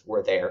outliers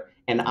were there.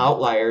 And Right.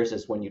 outliers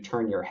is when you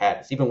turn your head.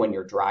 It's even when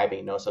you're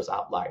driving, notice those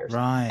outliers.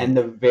 Right. And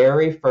the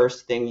very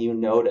first thing you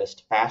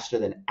noticed faster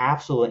than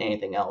absolutely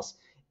anything else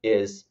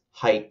is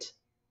height,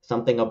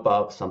 something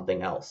above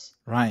something else.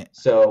 Right.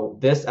 So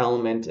this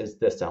element is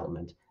this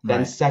element.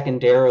 Then Right.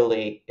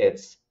 secondarily,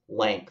 it's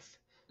length.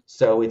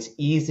 So it's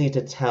easy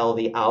to tell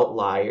the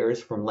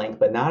outliers from length,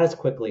 but not as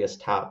quickly as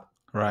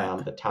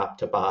Right. the top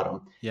to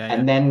bottom. Yeah. Yeah.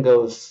 And then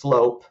goes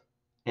slope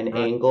and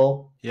Right.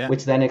 angle, Yeah.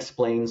 which then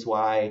explains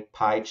why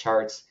pie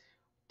charts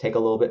take a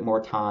little bit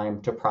more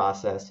time to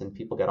process and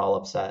people get all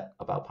upset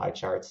about pie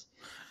charts.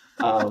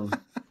 Um,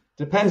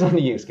 Depends on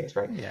the use case,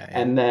 right? Yeah. Yeah.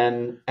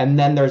 And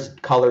then there's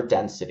color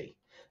density.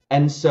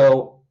 And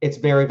so it's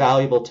very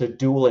valuable to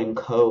dual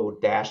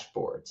encode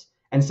dashboards.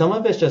 And some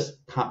of it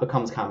just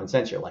becomes common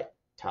sense. You're like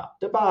top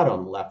to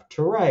bottom, left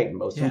to right,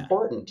 most Yeah.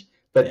 important.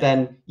 But Yeah.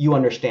 then you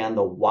understand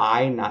the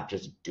why, not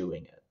just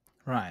doing it.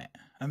 Right.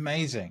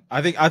 Amazing.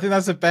 I think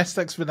that's the best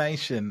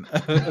explanation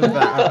of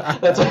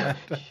that That's I've a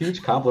had.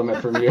 huge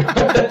compliment from you.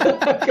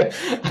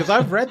 Because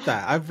I've read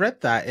that. I've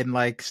read that in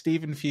like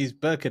Stephen Few's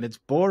book, and it's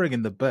boring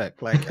in the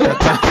book. Like,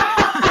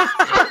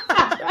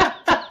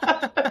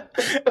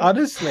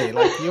 honestly,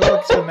 like your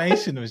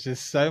explanation was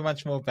just so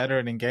much more better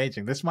and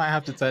engaging. This might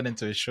have to turn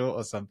into a short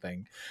or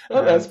something.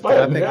 Oh, that's Because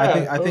fun.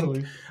 Yeah,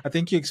 totally. I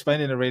think you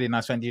explained it in a really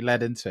nice way, and you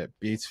led into it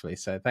beautifully.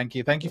 So thank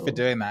you for Oh,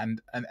 doing that.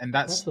 And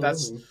that's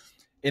absolutely.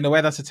 in a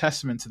way, that's a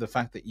testament to the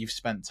fact that you've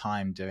spent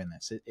time doing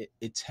this.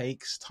 It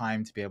takes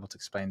time to be able to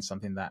explain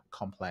something that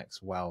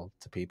complex well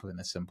to people in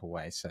a simple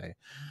way. So,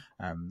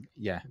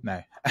 yeah, no,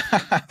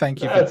 That's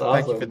thank you for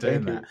awesome. doing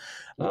Thank that. you.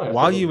 Oh,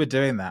 While you absolutely. were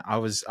doing that, I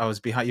was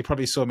behind. You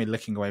probably saw me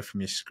looking away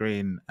from your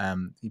screen.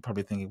 You're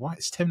probably thinking, "Why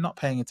is Tim not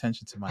paying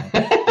attention to my No,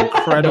 it's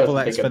incredible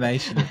thinking.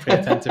 explanation of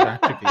pre-attentive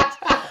attributes?"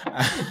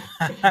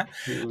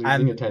 Losing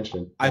And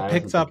attention. I No, I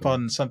picked wasn't up thinking.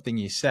 on something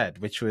you said,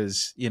 which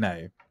was,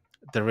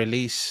 the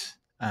release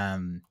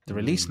Mm,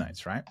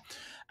 notes, right?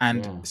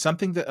 And yeah.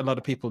 something that a lot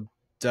of people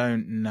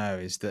don't know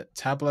is that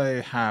Tableau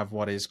have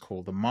what is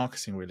called the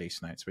marketing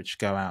release notes, which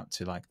go out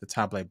to like the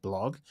Tableau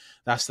blog.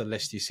 That's the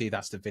list you see.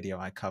 That's the video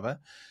I cover.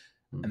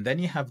 Mm. And then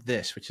you have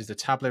this, which is the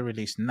Tableau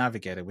Release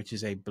Navigator, which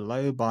is a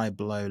blow by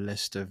blow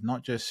list of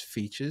not just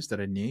features that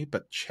are new,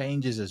 but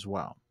changes as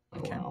well. Oh,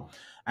 Okay. wow.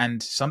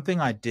 And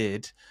something I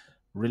did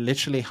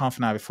literally half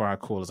an hour before our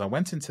call is I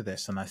went into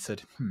this and I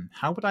said,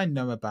 how would I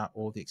know about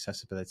all the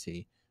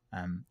accessibility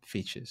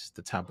features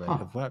that Tableau Huh.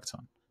 have worked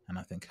on? And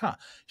I think,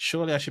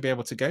 surely I should be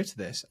able to go to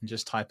this and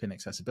just type in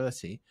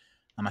accessibility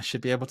and I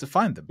should be able to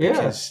find them Yeah.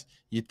 because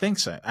you'd think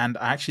so. And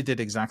I actually did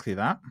exactly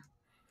that.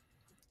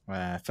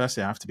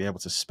 Firstly, I have to be able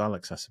to spell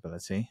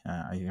accessibility.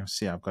 You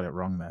see, I've got it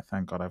wrong there.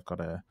 Thank God, I've got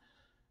a.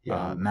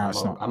 Yeah, Now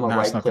it's not. I'm a Now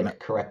it's right not gonna. click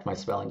correct my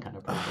spelling kind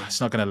of person. It's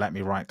not gonna let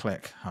me right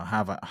click. I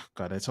have a. Oh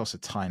God, it's also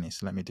tiny.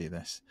 So let me do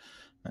this.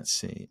 Let's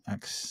see.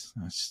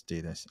 Let's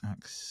do this.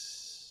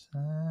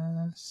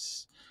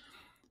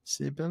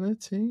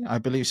 Accessibility. I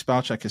believe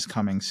spell check is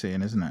coming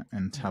soon, isn't it?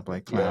 In Tableau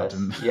Cloud. Yes,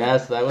 And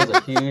yes, that was a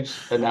huge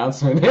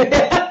announcement.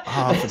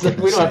 oh, for It's like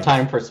we goodness don't have sake.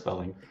 time for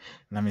spelling.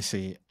 Let me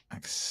see.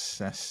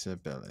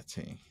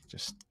 Accessibility.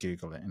 Just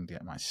Google it and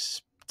get my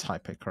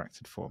typo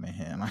corrected for me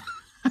here.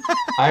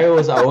 I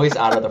was always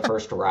out of the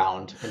first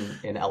round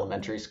in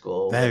elementary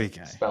school There we with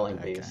go. spelling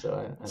Okay. bees, so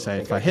I So don't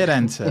think if I I hit could.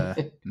 enter,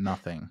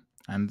 nothing.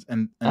 And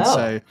Oh,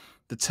 so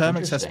the term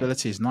interesting.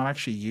 accessibility is not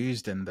actually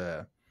used in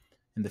the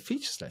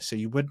features list. So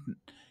you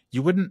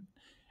wouldn't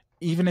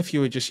even if you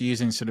were just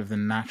using sort of the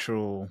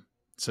natural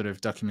sort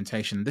of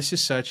documentation, this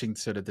is searching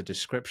sort of the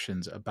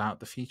descriptions about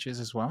the features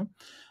as well.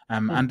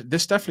 Hmm. And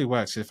this definitely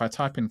works. If I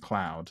type in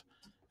cloud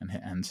and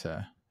hit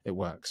enter, it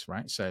works,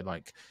 right? So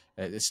like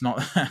it's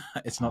not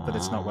it's not that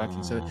it's not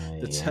working. So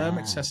the term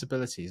Yeah.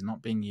 accessibility is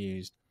not being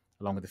used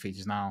along with the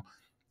features. Now,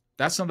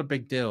 that's not a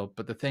big deal,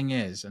 but the thing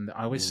is, and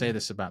I always say Mm,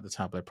 this about the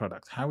Tableau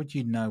product, how would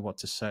you know what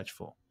to search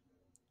for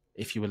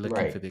if you were looking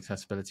for right. the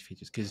accessibility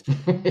features? Because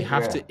you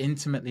have Yeah. to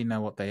intimately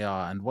know what they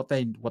are, and what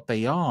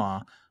they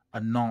are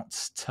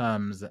not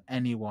terms that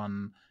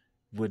anyone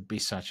would be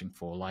searching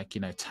for. Like,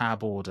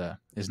 tab order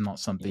is not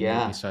something you would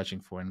be Yeah. searching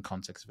for in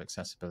context of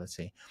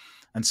accessibility.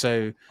 And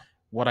so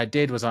what I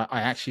did was I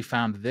actually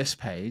found this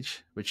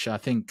page, which I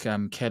think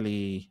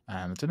Kelly,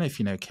 I don't know if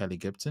you know Kelly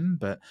Gibson,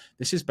 but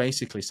this is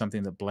basically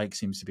something that Blake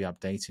seems to be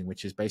updating,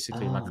 which is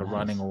basically Oh, like a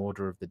running nice.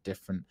 order of the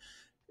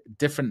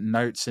different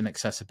notes in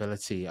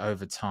accessibility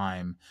over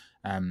time.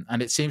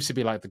 And it seems to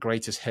be like the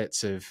greatest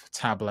hits of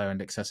Tableau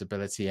and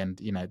accessibility, and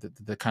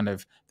the kind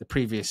of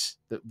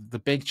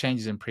the big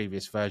changes in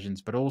previous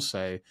versions, but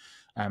also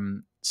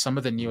some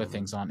of the newer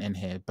things aren't in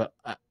here. But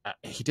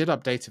he did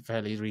update it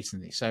fairly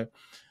recently. So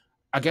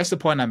I guess the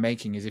point I'm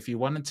making is if you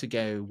wanted to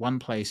go one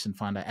place and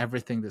find out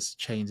everything that's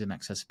changed in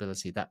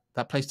accessibility,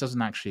 that place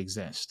doesn't actually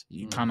exist.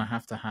 You kind of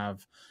have to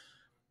have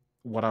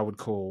what I would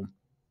call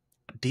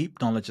deep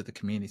knowledge of the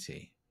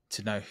community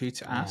to know who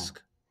to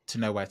ask, to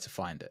know where to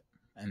find it.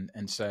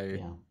 And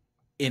so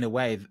in a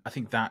way, I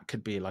think that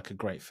could be like a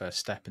great first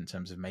step in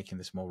terms of making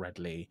this more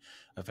readily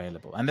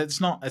available. And it's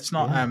not this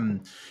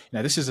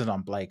isn't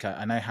on Blake.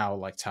 I know how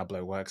like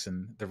Tableau works,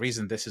 and the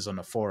reason this is on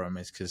a forum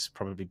is because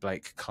probably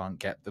Blake can't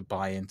get the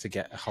buy-in to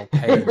get a whole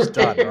page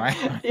done, right?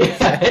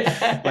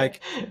 So,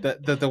 like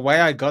the way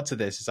I got to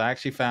this is I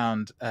actually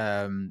found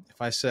if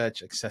I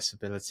search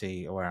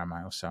accessibility, or where am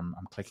I? Also, I'm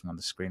clicking on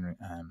the screen.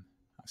 I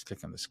was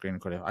clicking on the screen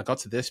recording. I got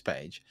to this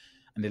page,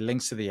 and it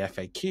links to the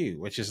FAQ,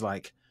 which is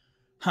like,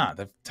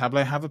 the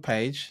Tableau have a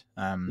page,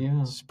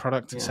 it's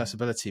product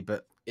accessibility,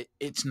 but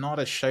it's not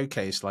a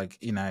showcase like,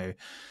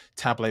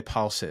 Tableau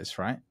Pulse is,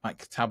 right?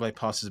 Like Tableau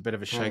Pulse is a bit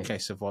of a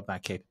showcase of what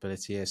that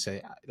capability is. So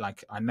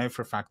like, I know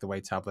for a fact the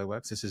way Tableau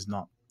works, this isn't,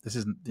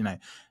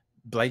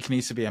 Blake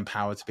needs to be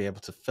empowered to be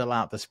able to fill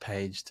out this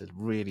page to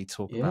really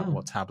talk about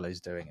what Tableau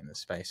is doing in this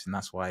space. And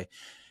that's why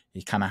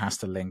he kind of has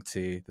to link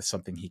to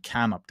something he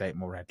can update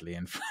more readily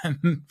and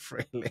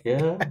freely.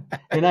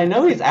 And I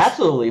know he's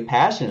absolutely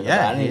passionate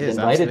about it. He's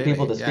invited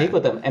people to speak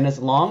with him. And as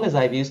long as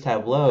I've used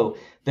Tableau,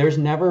 there's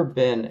never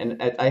been,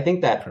 and I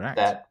think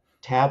that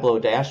Tableau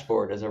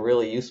dashboard is a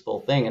really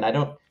useful thing.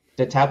 And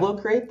did Tableau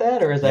create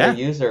that, or is that a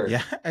user?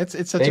 Yeah,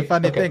 it's such a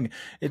funny thing.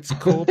 It's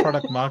cool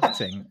product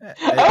marketing.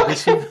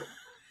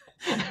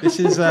 This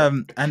is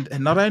and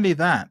not only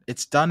that,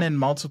 it's done in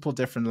multiple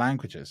different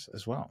languages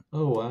as well.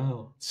 Oh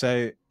wow.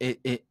 So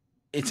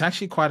it's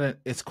actually quite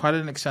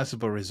an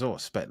accessible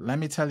resource. But let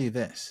me tell you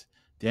this,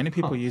 the only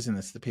people using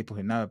this are the people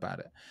who know about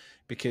it,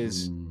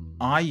 because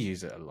I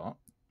use it a lot,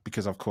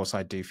 because of course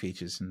I do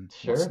features and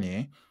what's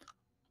new.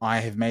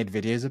 I have made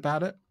videos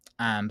about it,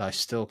 and I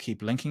still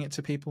keep linking it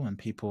to people, and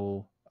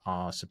people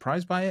are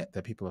surprised by it,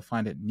 that people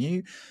find it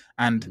new.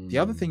 And the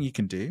other thing you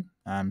can do,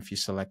 if you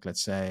select,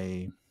 let's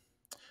say,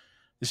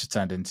 this is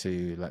turned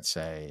into, let's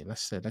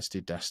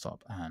do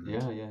desktop and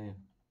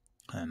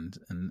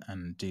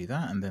and do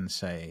that, and then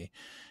say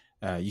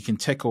you can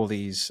tick all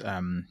these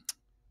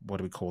what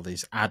do we call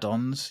these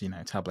add-ons?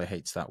 Tableau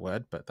hates that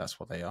word, but that's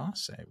what they are,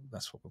 so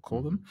that's what we'll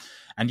call them.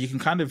 And you can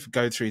kind of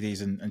go through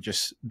these and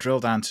just drill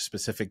down to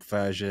specific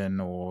version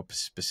or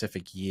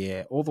specific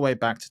year, all the way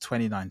back to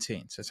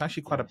 2019. So it's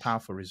actually quite a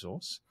powerful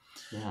resource.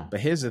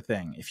 But here's the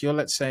thing: if you're,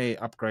 let's say,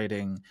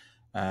 upgrading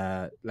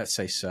let's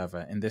say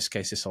server, in this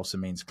case this also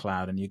means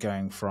cloud, and you're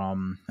going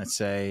from, let's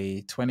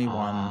say,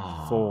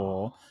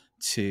 21.4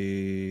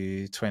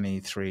 to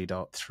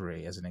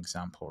 23.3 as an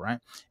example, right?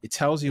 It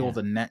tells you all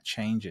the net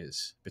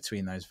changes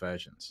between those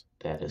versions,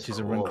 which is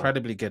an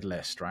incredibly good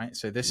list, right?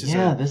 So this is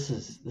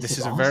this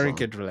is a very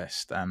good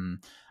list. And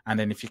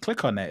then if you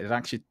click on it, it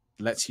actually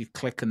lets you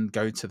click and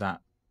go to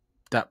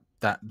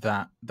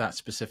that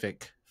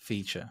specific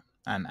feature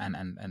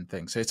and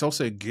things. So it's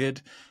also a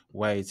good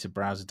way to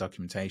browse the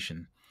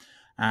documentation.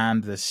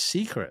 And the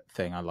secret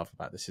thing I love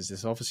about this is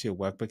there's obviously a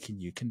workbook,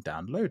 and you can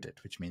download it,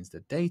 which means the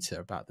data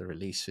about the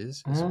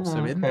releases is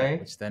also in there,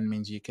 which then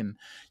means you can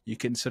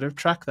sort of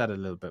track that a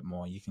little bit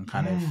more. You can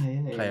kind of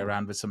play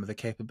around with some of the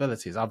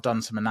capabilities. I've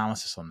done some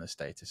analysis on this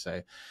data,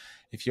 so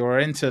if you're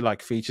into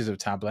like features of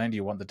Tableau and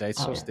you want the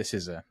data source, this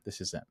is it.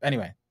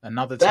 Anyway,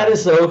 another time. That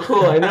is so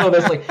cool. I know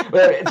that's like,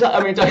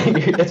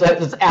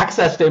 it's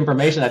access to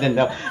information I didn't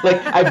know.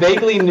 Like, I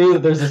vaguely knew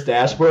that there's this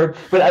dashboard,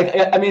 but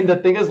I mean, the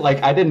thing is,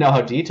 like, I didn't know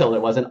how detailed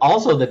it was, and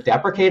also the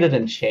deprecated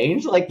and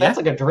changed. Like, that's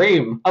like a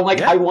dream. I'm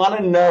like, I want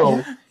to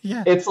know.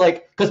 It's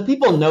like, because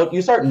people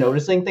you start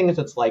noticing things.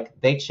 It's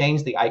like they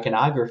changed the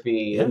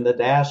iconography in the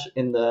dash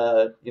in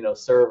the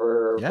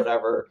server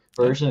whatever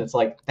version. It's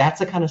like, that's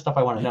the kind of stuff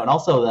I want to know, and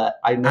also that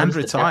I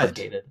noticed the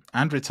deprecated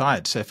and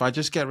retired. So if I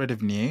just get rid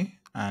of new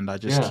and I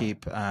just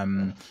keep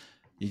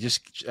you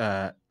just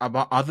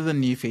other than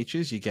new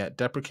features, you get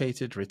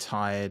deprecated,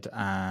 retired,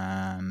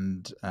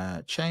 and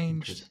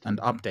changed and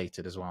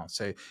updated as well.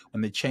 So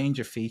when they change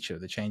a feature,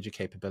 they change a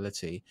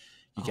capability,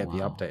 you get the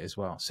update as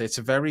well. So it's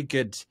a very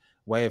good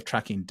way of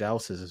tracking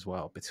deltas as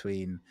well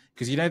between,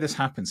 because this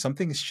happens,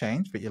 something has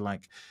changed, but you're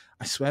like,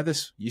 I swear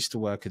this used to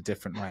work a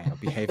different way, or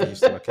behavior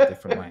used to work a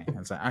different way. And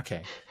it's like,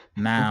 okay,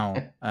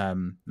 now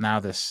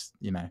this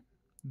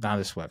now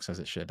this works as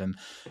it should.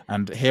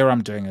 And here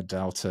I'm doing a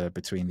delta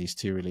between these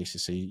two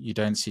releases, so you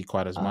don't see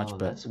quite as much.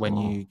 But when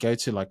you go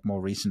to like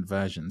more recent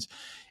versions,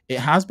 it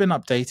has been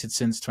updated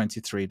since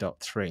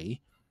 23.3.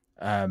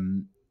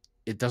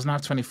 it doesn't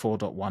have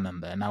 24.1 on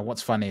there. Now,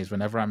 what's funny is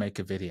whenever I make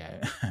a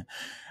video,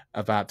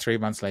 about 3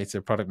 months later,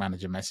 a product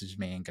manager messaged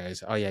me and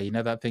goes, "Oh yeah, you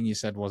know that thing you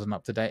said wasn't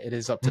up to date? It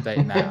is up to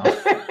date now."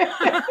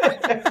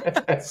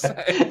 So,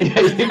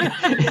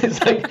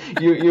 it's like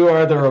you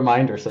are the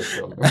reminder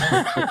system.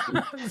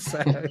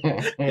 so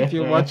if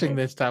you're watching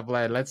this,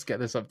 Tableau, let's get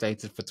this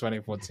updated for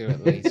 24.2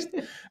 at least.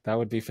 That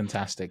would be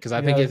fantastic, because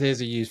I think it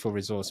is a useful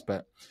resource,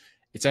 but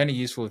it's only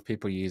useful if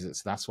people use it.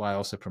 So that's why I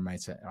also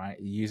promote it, right?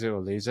 You use it or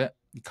lose it.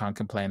 You can't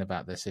complain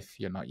about this if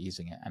you're not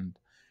using it. And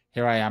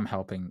here I am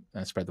helping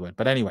spread the word.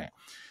 But anyway,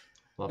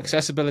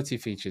 accessibility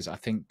features, I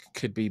think,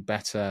 could be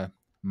better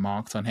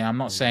marked on here. I'm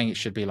not saying it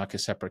should be like a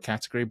separate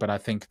category, but I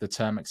think the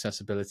term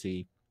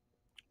accessibility,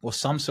 or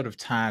some sort of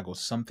tag or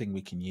something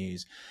we can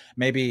use.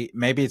 Maybe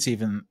it's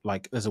even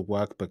like there's a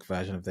workbook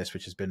version of this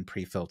which has been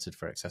pre-filtered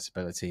for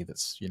accessibility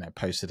that's, you know,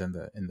 posted in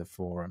the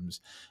forums.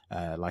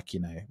 Like,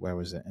 you know, where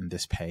was it? In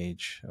this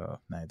page? Oh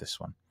no, this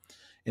one.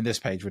 In this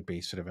page would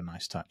be sort of a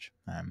nice touch.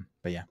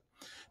 But yeah.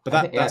 But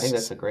I think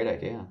that's a great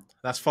idea.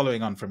 That's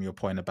following on from your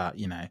point about,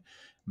 you know,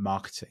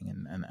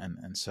 marketing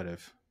and sort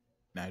of,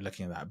 you know,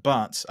 looking at that.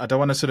 But I don't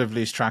want to sort of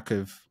lose track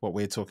of what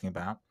we're talking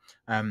about.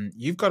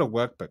 You've got a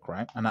workbook,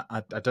 right? And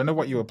I don't know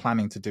what you were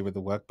planning to do with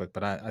the workbook,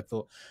 but I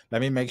thought,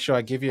 let me make sure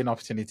I give you an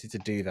opportunity to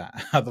do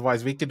that.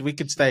 Otherwise, we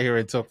could stay here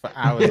and talk for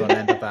hours on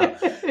end about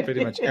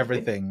pretty much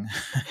everything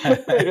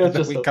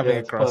that we're coming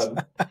across.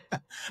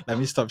 Let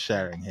me stop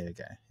sharing. Here we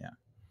go. Yeah.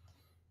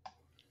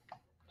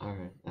 All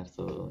right,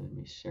 absolutely. Let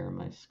me share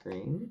my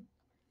screen.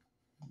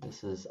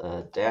 This is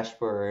a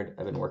dashboard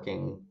I've been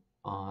working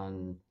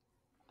on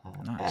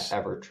nice.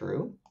 at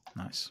Evertrue.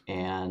 Nice.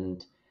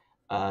 And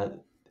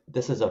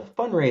this is a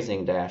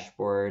fundraising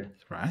dashboard.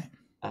 Right.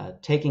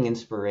 Taking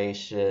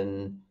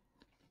inspiration,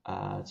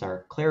 it's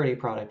our Clarity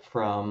product,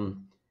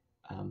 from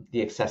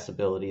the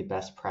accessibility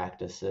best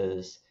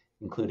practices,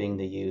 including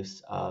the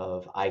use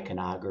of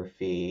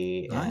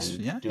iconography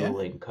and dual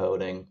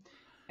encoding.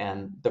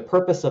 And the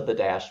purpose of the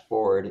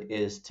dashboard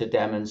is to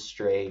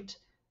demonstrate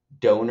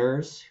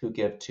donors who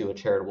give to a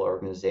charitable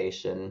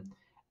organization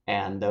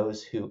and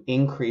those who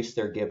increase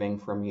their giving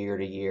from year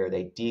to year,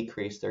 they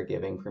decrease their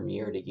giving from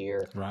year to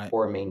year, right,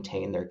 or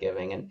maintain their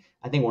giving. And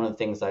I think one of the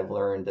things I've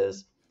learned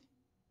is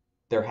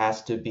there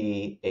has to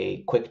be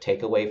a quick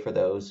takeaway for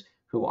those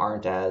who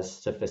aren't as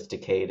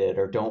sophisticated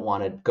or don't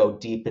want to go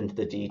deep into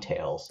the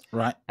details.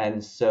 Right.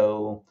 And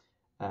so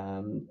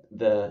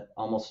the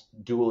almost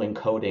dual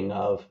encoding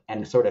of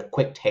and sort of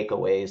quick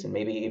takeaways and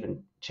maybe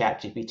even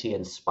ChatGPT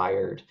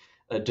inspired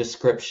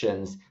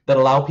descriptions that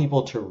allow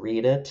people to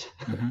read it.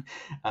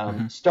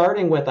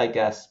 Starting with, I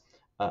guess,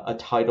 a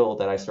title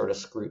that I sort of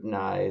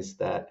scrutinize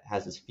that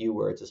has as few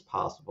words as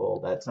possible.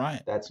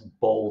 That's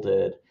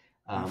bolded.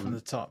 From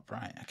the top,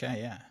 right? Okay,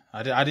 yeah.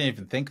 I didn't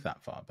even think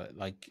that far, but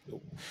like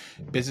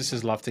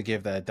businesses love to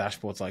give their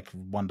dashboards like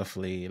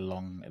wonderfully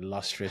long,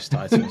 illustrious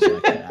titles.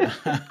 Like, yeah.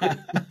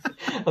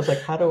 I was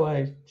like, how do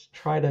I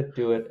try to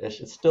do it?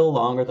 It's still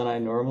longer than I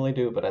normally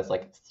do, but I was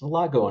like, it's a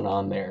lot going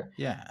on there.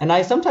 Yeah. And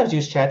I sometimes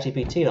use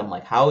ChatGPT, and I'm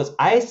like,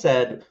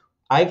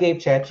 I gave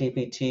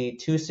ChatGPT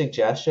 2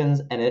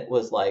 suggestions, and it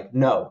was like,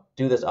 no,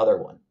 do this other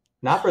one.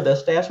 Not for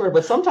this dashboard,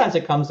 but sometimes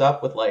it comes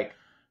up with like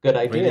good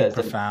ideas. Really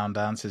profound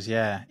answers.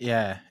 Yeah.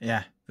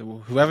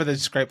 Whoever they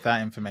scraped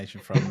that information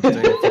from is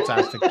doing a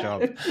fantastic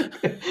job.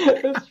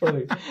 It's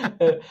funny.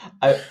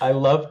 I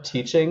love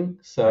teaching,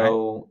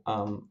 so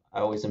I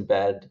always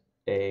embed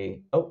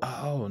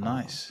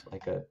nice,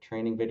 like a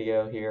training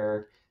video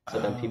here, so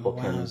then people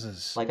can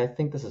like, I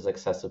think this is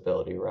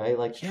accessibility, right?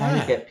 Like trying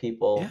to get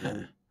people,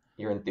 and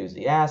you're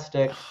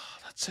enthusiastic.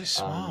 That's so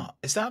smart.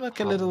 Is that like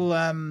a little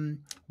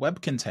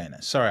web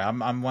container? Sorry,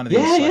 I'm one of these.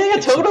 Yeah,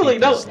 totally.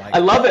 No, I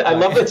love it. I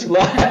love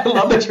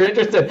that you're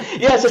interested.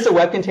 Yeah, it's just a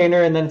web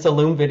container, and then it's a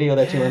Loom video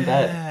that you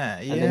embed.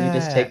 And then you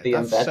just take the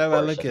embed. That's so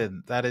portion.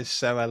 elegant. That is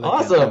so elegant.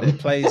 Awesome. And it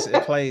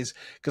plays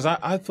because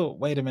I thought,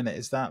 wait a minute,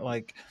 is that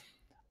like?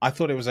 I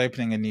thought it was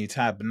opening a new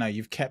tab, but no,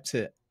 you've kept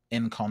it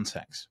in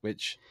context,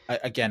 which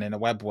again in a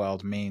web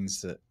world means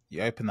that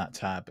you open that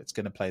tab, it's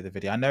going to play the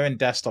video. I know in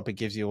desktop it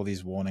gives you all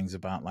these warnings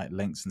about like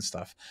links and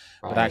stuff,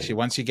 but actually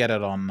once you get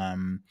it on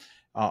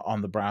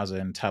the browser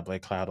in Tableau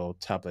Cloud or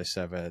Tableau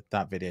Server,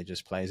 that video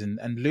just plays. And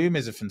Loom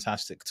is a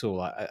fantastic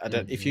tool. I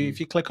don't if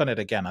you click on it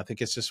again, I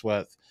think it's just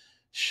worth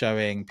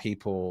showing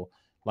people.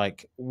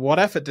 Like, what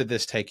effort did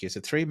this take you? It's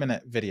a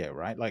 3-minute video,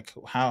 right? Like,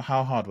 how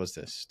hard was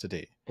this to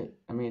do?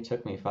 It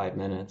took me 5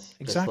 minutes.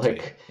 Exactly.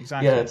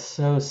 Yeah, it's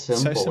so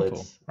simple.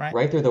 It's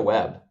right through the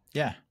web.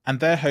 Yeah, and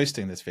they're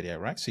hosting this video,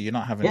 right? So you're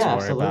not having to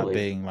worry about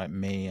being like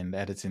me and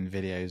editing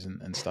videos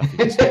and stuff. You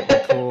just hit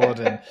record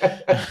and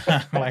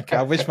like,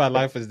 I wish my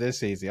life was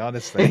this easy,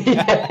 honestly.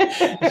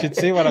 You should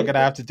see what I'm going to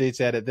have to do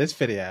to edit this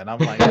video. And I'm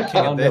like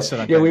looking at this.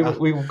 And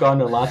we've gone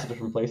to lots of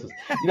different places.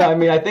 I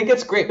mean, I think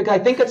it's great because I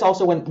think it's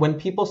also when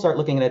people start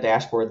looking at a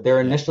dashboard, they're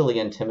initially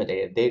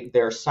intimidated.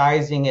 They're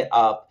sizing it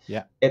up.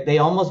 Yeah. They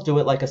almost do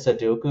it like a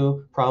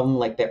Sudoku problem.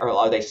 Like,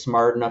 are they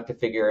smart enough to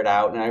figure it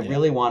out? And I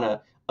really want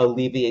to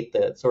alleviate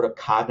the sort of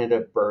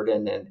cognitive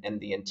burden and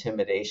the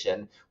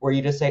intimidation where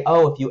you just say,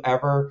 oh, if you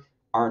ever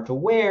aren't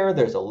aware,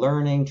 there's a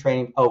learning,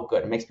 training. Oh,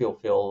 good. It makes people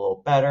feel a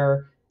little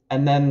better.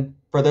 And then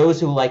for those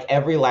who like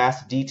every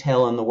last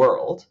detail in the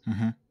world,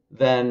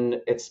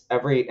 then it's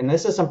and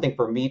this is something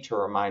for me to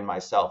remind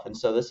myself. And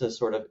so this is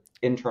sort of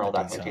internal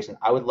documentation.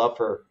 I would love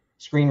for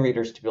screen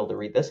readers to be able to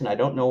read this, and I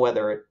don't know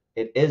whether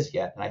it is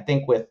yet. And I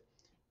think with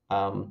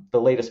the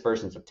latest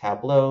versions of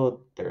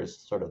Tableau, there's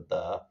sort of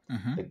the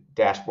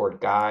dashboard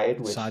guide,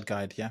 which side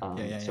guide,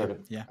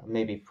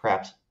 maybe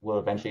perhaps will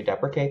eventually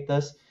deprecate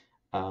this.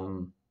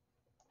 And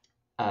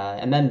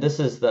then this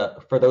is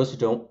for those who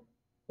don't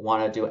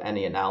want to do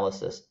any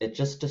analysis, it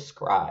just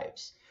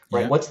describes,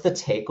 right? What's the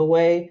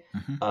takeaway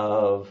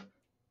of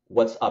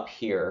what's up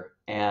here?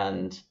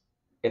 And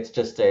it's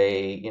just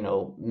a,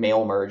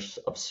 mail merge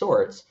of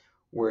sorts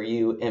where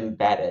you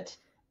embed it.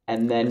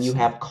 And then you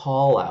have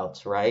call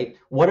outs, right?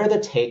 What are the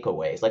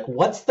takeaways? Like,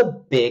 what's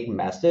the big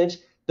message?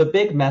 The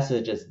big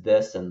message is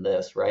this and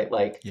this, right?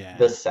 Like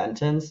the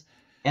sentence.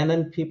 And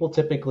then people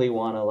typically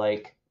want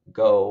to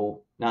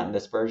go, not in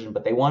this version,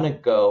 but they want to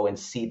go and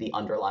see the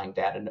underlying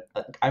data. And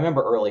I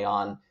remember early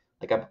on,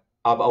 I've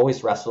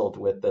always wrestled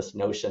with this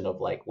notion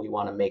of we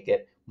want to make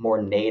it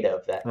more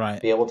native, that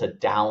be able to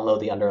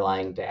download the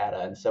underlying data.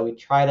 And so we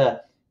try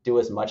to do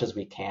as much as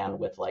we can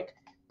with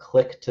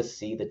click to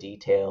see the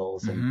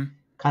details and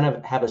kind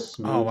of have a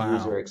smooth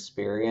user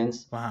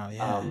experience.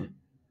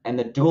 And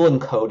the dual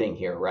encoding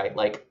here, right?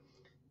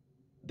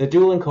 The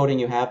dual encoding,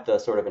 you have the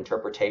sort of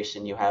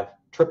interpretation, you have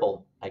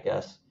triple, I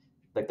guess,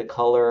 the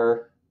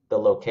color, the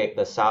locate,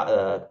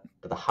 the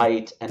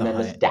height, and then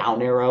this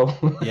down arrow.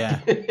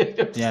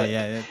 The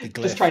glyph,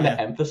 just trying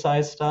to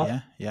emphasize stuff.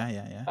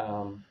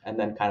 And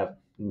then kind of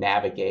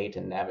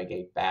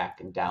navigate back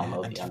and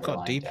download the underlying you've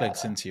got deep links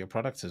data into your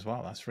products as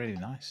well. That's really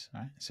nice,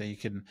 right? So you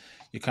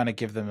kind of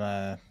give them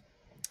a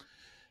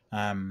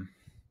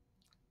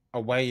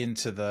way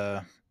into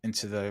the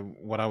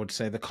what I would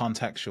say the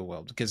contextual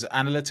world, because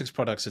analytics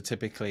products are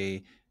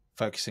typically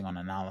focusing on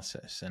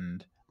analysis,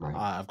 and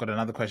I've got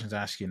another question to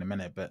ask you in a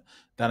minute, but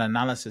that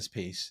analysis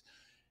piece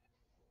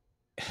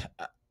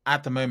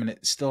at the moment,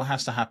 it still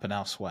has to happen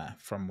elsewhere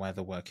from where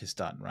the work is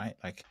done, right?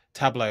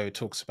 Tableau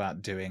talks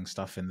about doing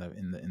stuff in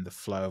the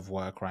flow of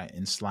work, right,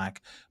 in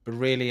Slack, but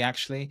really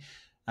actually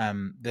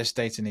this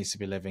data needs to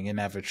be living in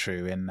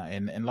Evertrue,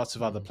 in lots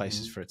of other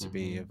places for it to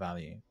be of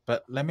value.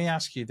 But let me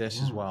ask you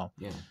this as well.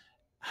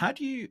 How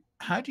do you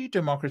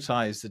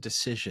democratize the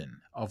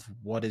decision of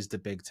what is the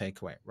big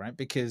takeaway, right?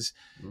 Because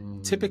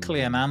typically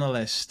an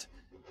analyst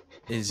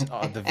is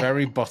at the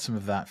very bottom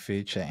of that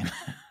food chain,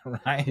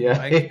 right?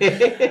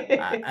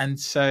 And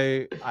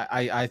so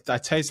I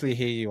totally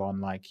hear you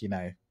on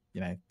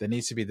there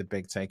needs to be the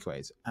big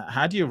takeaways.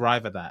 How do you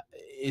arrive at that?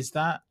 Is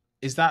that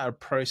a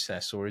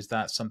process, or is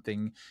that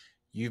something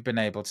you've been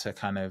able to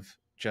kind of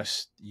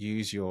just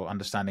use your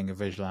understanding of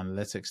visual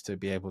analytics to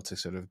be able to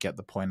sort of get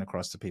the point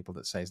across to people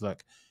that says,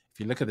 look, if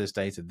you look at this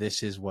data,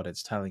 this is what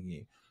it's telling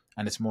you.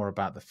 And it's more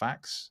about the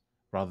facts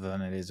rather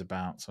than it is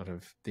about sort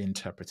of the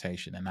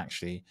interpretation, and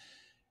actually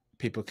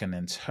people can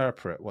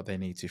interpret what they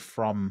need to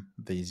from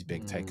these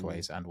big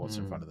takeaways and what's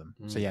in front of them.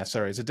 So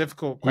sorry, it's a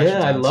difficult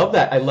question. I love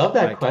that. I love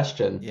that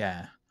question.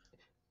 Yeah.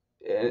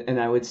 And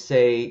I would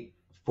say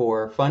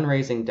for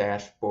fundraising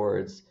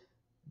dashboards,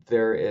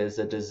 there is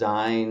a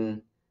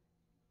design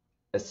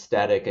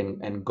aesthetic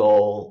and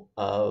goal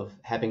of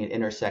having an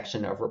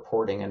intersection of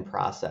reporting and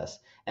process.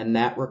 And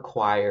that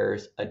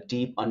requires a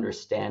deep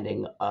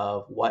understanding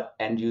of what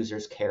end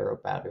users care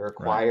about. It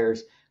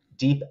requires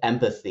deep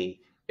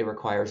empathy. It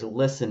requires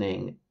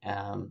listening,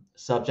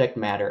 subject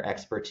matter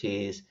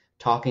expertise,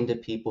 talking to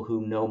people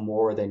who know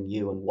more than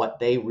you and what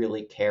they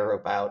really care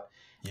about.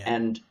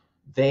 And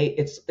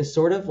it's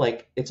sort of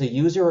it's a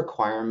user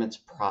requirements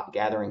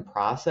gathering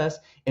process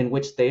in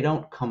which they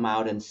don't come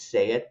out and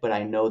say it, but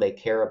I know they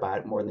care about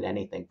it more than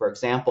anything. For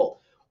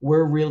example,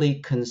 we're really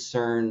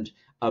concerned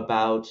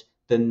about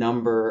the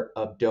number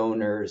of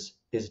donors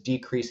is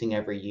decreasing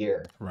every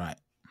year.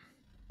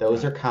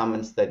 Those are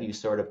comments that you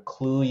sort of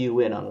clue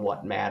you in on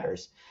what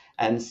matters.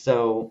 And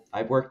so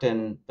I've worked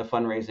in the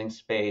fundraising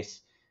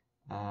space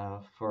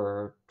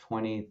for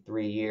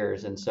 23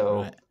 years. And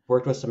so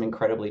worked with some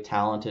incredibly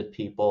talented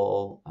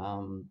people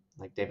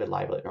like David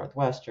Leibel at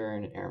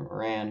Northwestern, Aaron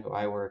Moran, who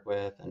I work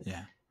with,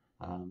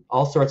 and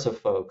all sorts of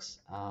folks,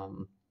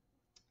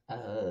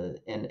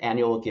 and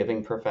annual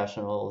giving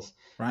professionals,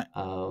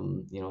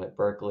 at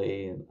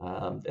Berkeley.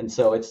 And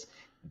so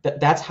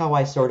that's how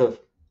I sort of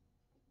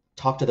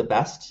talk to the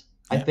best.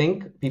 I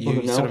think people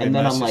who know, sort of, and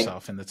then I'm like,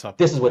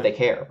 this is what they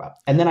care about.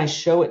 And then I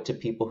show it to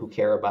people who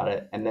care about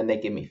it, and then they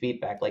give me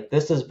feedback.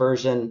 This is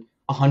version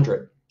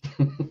 100.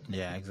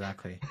 Yeah,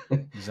 exactly.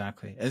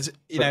 As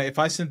if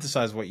I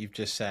synthesize what you've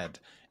just said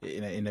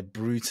in a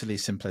brutally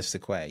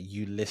simplistic way,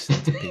 you listen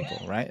to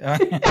people, right? All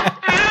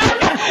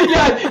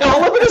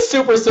of it is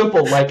super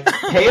simple.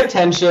 Pay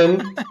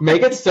attention,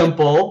 make it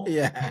simple.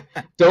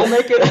 Don't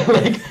make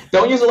it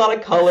don't use a lot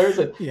of colors.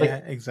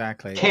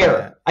 Exactly.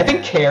 Care. I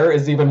think care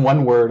is even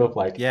one word of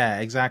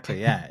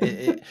exactly.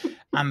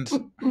 And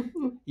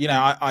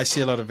I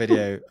see a lot of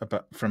video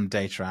from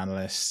data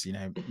analysts,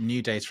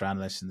 new data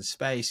analysts in the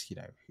space,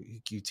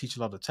 you teach a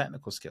lot of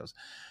technical skills,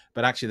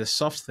 but actually the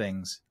soft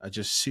things are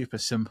just super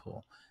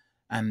simple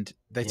and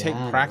they take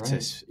Yeah, right.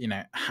 practice.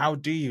 How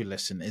do you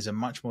listen is a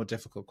much more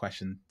difficult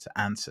question to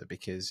answer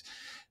because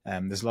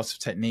there's lots of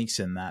techniques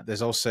in that.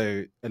 There's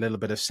also a little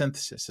bit of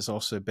synthesis. There's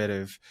also a bit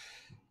of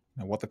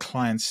what the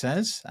client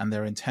says and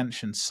their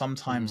intentions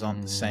sometimes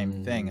aren't the same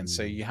thing. And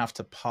so Mm, you have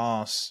to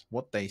pass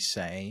what they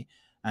say.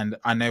 And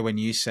I know when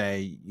you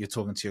say you're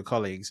talking to your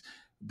colleagues,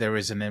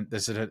 there's an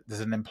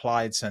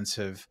implied sense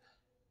of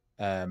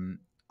um,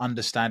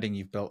 understanding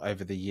you've built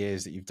over the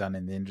years that you've done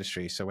in the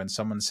industry. So when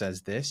someone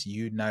says this,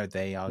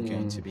 they are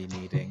going to mm. be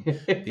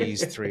needing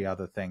these three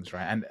other things,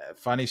 right? And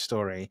funny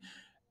story,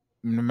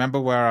 remember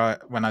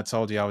when I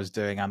told you I was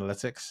doing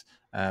analytics,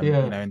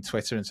 Yeah. in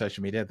Twitter and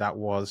social media, that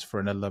was for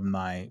an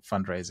alumni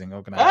fundraising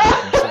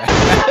organization.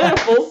 So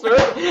Full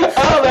circle.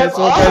 Oh, that's it's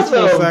all goes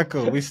full awesome.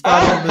 circle. We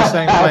started in the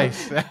same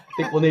place. I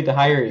think we'll need to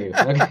hire you.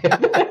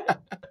 Okay.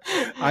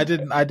 I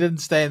didn't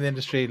stay in the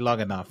industry long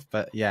enough,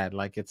 but yeah,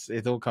 like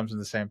it all comes from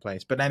the same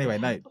place. But anyway,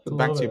 no, I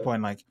back love to your it.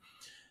 point, like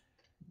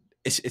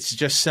it's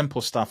just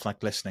simple stuff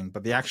like listening,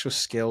 but the actual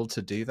skill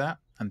to do that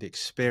and the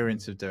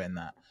experience of doing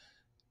that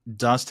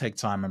does take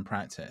time and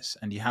practice,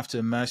 and you have to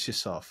immerse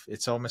yourself.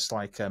 It's almost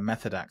like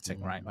method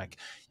acting, right? Like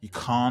you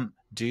can't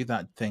do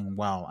that thing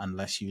well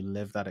unless you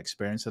live that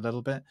experience a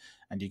little bit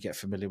and you get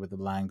familiar with the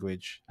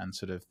language and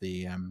sort of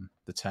the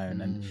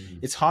tone. And Mm,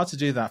 it's hard to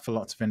do that for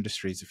lots of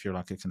industries if you're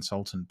like a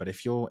consultant, but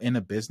if you're in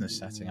a business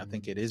setting, I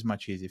think mm, it is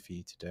much easier for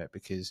you to do it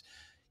because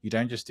you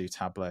don't just do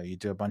Tableau, you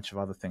do a bunch of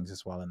other things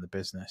as well in the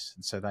business,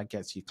 and so that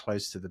gets you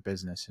close to the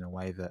business in a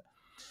way that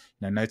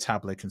no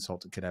Tableau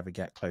consultant could ever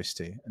get close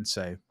to. And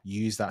so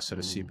use that sort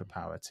of mm.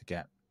 superpower to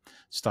get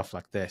stuff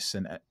like this.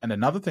 And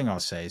another thing I'll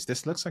say is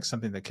this looks like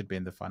something that could be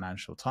in the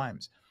Financial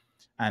Times.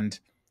 And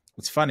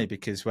it's funny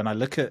because when I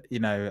look at,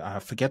 I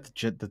forget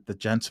the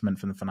gentleman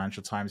from the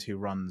Financial Times who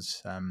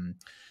runs,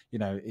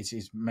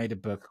 he's made a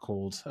book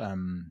called,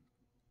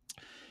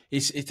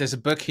 there's a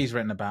book he's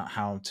written about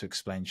how to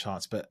explain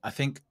charts. But I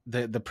think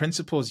the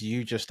principles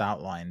you just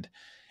outlined,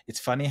 it's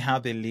funny how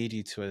they lead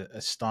you to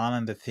a style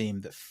and a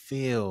theme that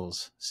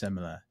feels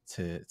similar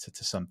to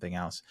something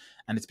else,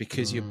 and it's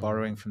because you're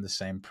borrowing Mm. from the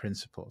same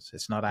principles.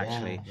 It's not Yeah,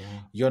 actually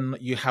yeah.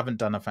 you haven't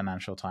done a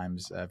Financial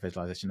Times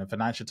visualization. A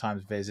Financial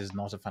Times viz is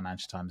not a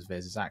Financial Times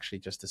viz. It's actually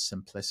just the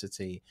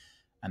simplicity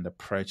and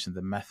approach and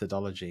the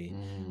methodology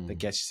that Mm.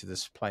 gets you to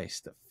this place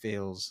that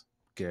feels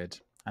good,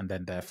 and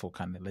then therefore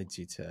kind of leads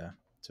you to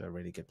a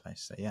really good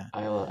place. So yeah,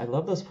 I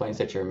love those points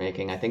that you're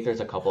making. I think there's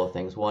a couple of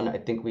things. One, I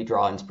think we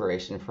draw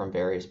inspiration from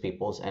various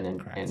people's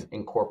and correct.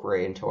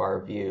 incorporate into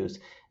our views.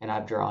 And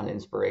I've drawn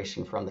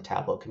inspiration from the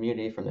Tableau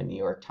community, from the New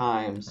York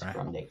Times, Right.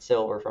 from Nate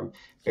Silver, from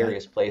Yeah.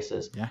 various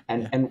places. Yeah.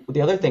 And Yeah. and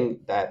the other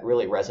thing that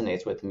really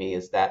resonates with me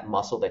is that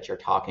muscle that you're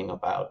talking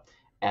about.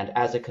 And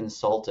as a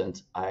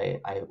consultant, I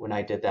when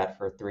I did that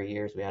for 3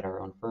 years, we had our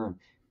own firm.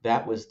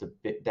 That was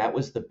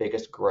the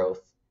biggest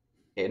growth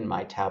in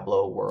my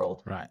Tableau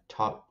world. Right.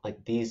 Talk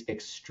like these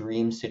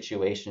extreme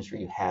situations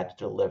where you had to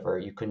deliver,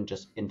 you couldn't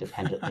just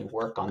independently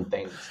work on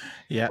things,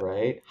 Yeah.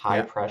 right? High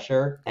Yeah.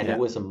 pressure, and it Yeah.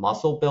 was a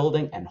muscle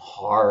building and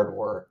hard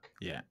work.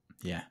 Yeah.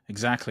 Yeah.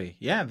 Exactly.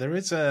 Yeah.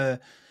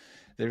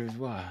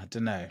 Well, I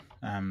don't know.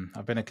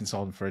 I've been a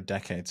consultant for a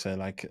decade, so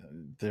like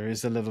there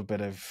is a little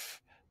bit of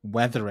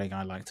weathering,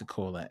 I like to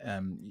call it.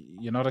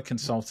 You're not a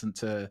consultant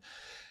to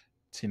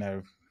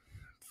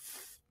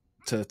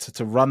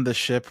to run the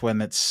ship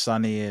when it's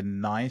sunny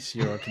and nice.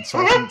 You're a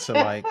consultant to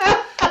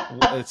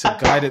to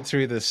guide it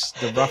through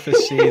the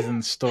roughest seas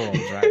and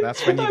storms, right?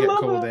 That's when you I get love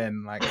called that.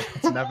 in. Like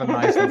it's never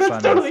nice and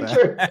That's sunny. totally So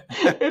true.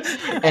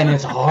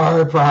 It's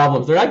hard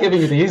problems. They're not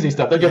giving you the easy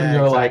stuff. They're giving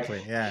yeah, you like,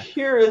 exactly. Yeah,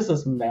 here is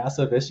this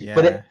massive issue.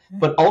 yeah,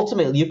 But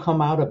ultimately you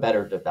come out a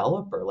better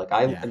developer. Like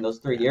I yeah, in those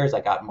three yeah, years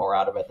I got more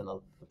out of it than the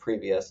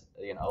previous,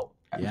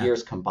 yeah,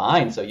 years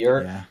combined. So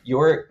yeah.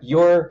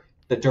 you're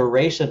the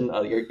duration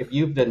of if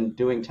you've been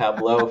doing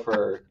Tableau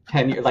for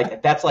 10 years,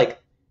 like that's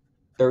like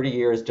 30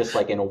 years just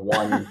like in a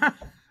one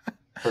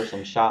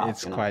person shop,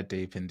 It's quite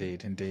deep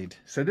indeed, indeed.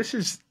 So this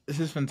is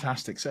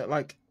fantastic. So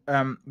like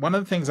one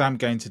of the things I'm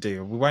going to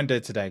do, we won't do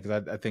it today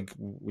because I think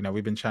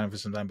we've been chatting for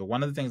some time, but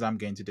one of the things I'm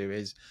going to do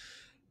is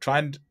try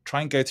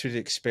and go through the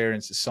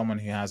experience that someone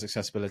who has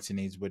accessibility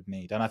needs would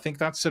need. And I think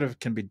that sort of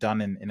can be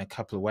done in a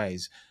couple of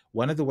ways.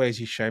 One of the ways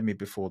you showed me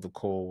before the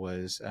call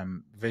was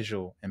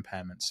visual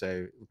impairment,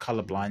 so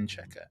colorblind Mm.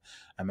 checker.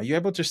 Are you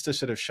able just to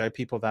sort of show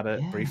people that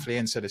Yeah. briefly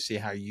and sort of see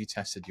how you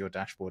tested your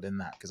dashboard in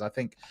that? Because I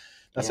think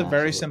that's a Yeah,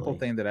 very simple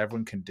absolutely. thing that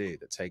everyone can do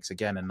that takes,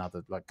 again,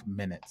 another like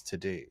minute to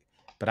do,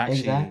 but actually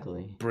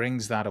Exactly.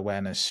 brings that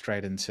awareness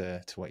straight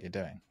into what you're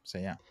doing. So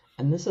yeah.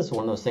 And this is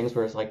one of those things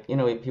where it's like,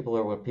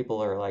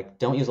 people are like,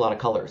 don't use a lot of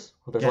colors.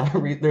 Well,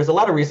 Yeah. there's a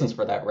lot of reasons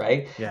for that,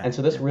 right? Yeah. And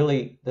so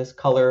Yeah. this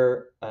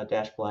color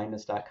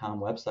blindness.com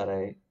website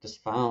I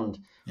just found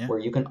Yeah. where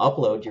you can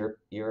upload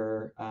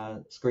your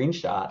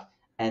screenshot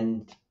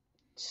and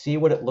see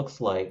what it looks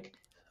like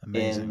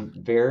Amazing.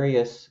 in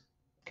various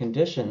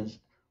conditions,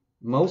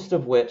 most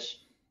of which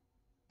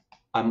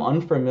I'm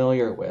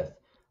unfamiliar with,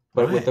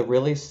 but with Right. a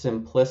really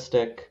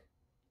simplistic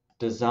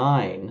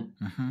design,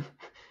 Hmm.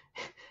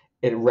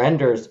 it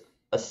renders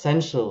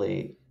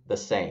essentially the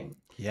same.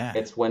 Yeah.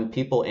 It's when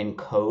people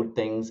encode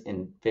things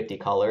in 50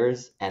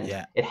 colors and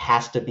Yeah. it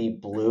has to be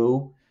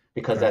blue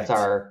because Correct.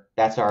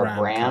 that's our Brand color.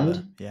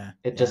 brand. Yeah.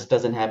 It Yeah. just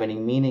doesn't have any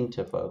meaning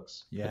to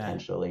folks Yeah.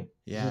 potentially.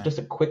 This is Yeah. just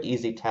a quick,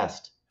 easy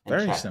test and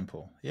Very check.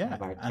 simple. I Yeah. have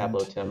my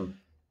Tableau And Tim.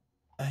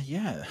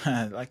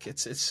 yeah, like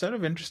it's sort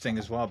of interesting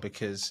as well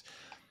because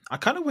I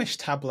kind of wish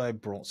Tableau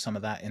brought some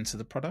of that into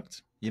the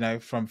product.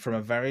 From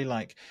a very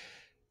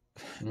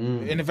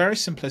in a Mm, very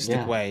simplistic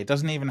yeah. way. It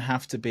doesn't even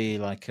have to be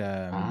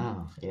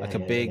Ah, yeah, like a yeah, yeah,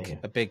 yeah, big yeah.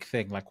 a big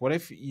thing. Like what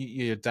if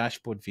your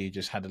dashboard view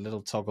just had a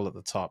little toggle at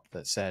the top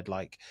that said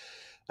like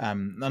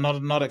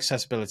not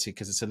accessibility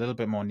because it's a little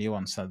bit more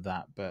nuanced than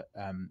that, but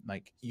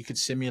like you could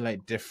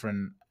simulate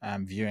different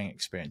viewing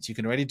experience. You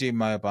can already do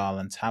mobile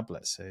and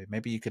tablet, so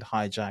maybe you could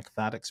hijack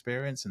that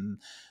experience and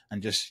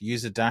just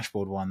use the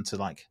dashboard one to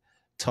like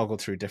toggle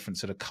through different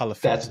sort of color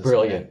That's filters in there.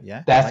 brilliant.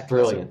 Yeah, That's like that's a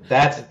brilliant.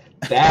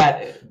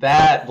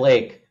 That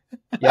Blake.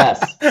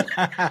 Yes.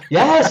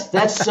 Yes,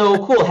 that's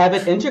so cool. Have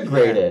it yeah,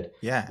 integrated,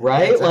 yeah,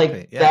 right? exactly.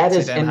 Like Yeah, that so you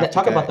is, don't and have that, to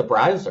talk about go. the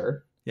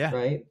browser, Yeah,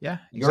 right? yeah,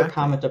 Your exactly.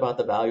 comment about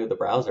the value of the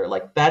browser,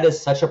 like that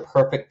is such a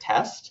perfect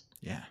test.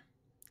 Yeah.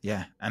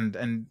 Yeah,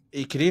 and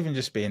it could even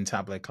just be in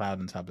Tableau Cloud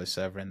and Tableau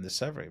Server in the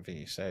server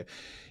view. So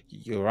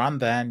you're on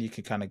there and you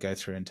could kind of go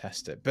through and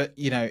test it. But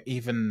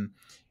even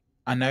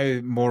I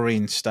know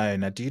Maureen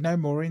Stone. Do you know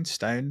Maureen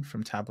Stone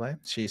from Tableau?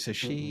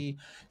 Mm-mm.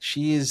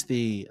 She is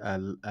the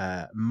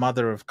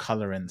mother of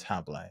color in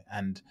Tableau,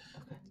 and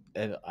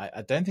Okay.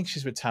 I don't think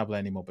she's with Tableau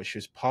anymore, but she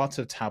was part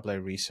of Tableau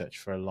research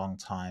for a long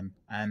time,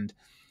 and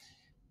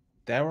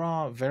there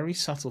are very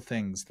subtle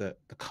things that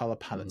the color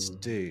palettes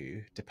Mm,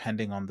 do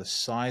depending on the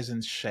size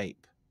and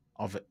shape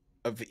of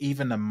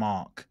even a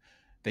mark.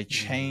 They mm,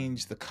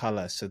 change the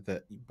color so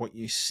that what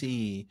you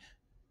see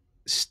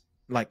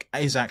like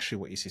is actually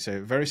what you see. So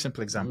a very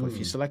simple example, if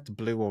you mm. select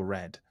blue or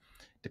red,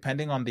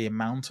 depending on the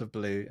amount of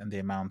blue and the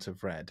amount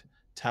of red,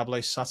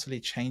 Tableau subtly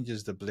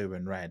changes the blue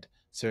and red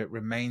so it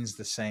remains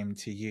the same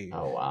to you,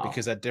 Oh wow.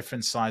 because at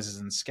different sizes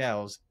and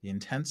scales the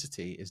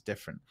intensity is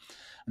different.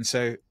 And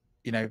so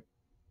you know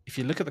if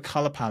you look at the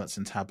color palettes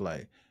in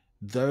Tableau,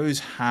 those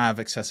have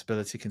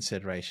accessibility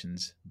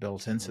considerations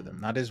built into them.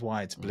 Mm, That is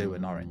why it's blue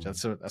and orange.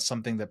 mm, That's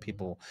something that mm,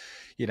 people,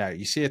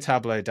 you see a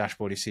Tableau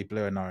dashboard, you see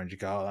blue and orange, you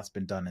go, oh, that's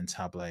been done in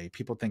Tableau.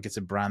 People think it's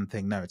a brand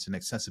thing. No, it's an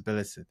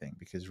accessibility thing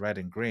because red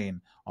and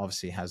green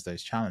obviously has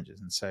those challenges.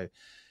 And so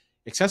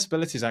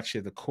accessibility is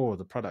actually the core of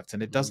the product,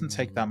 and it doesn't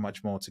take that mm,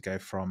 much more to go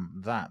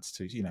from that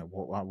to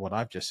what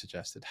I've just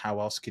suggested. How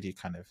else could you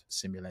kind of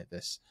simulate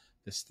this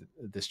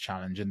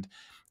challenge? And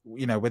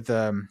with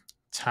the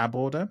tab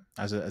order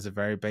as a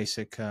very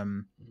basic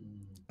mm,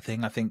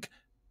 thing, I think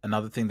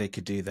another thing they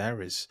could do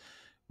there is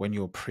when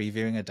you're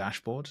previewing a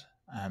dashboard,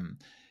 um,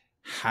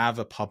 have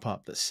a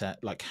pop-up that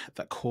set like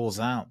that calls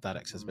out that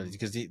accessibility, mm,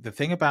 because the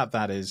thing about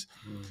that is,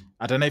 mm.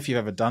 I don't know if you've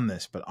ever done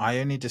this, but I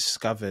only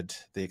discovered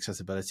the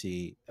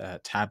accessibility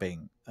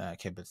tabbing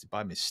capability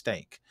by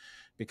mistake,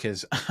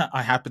 because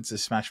I happened to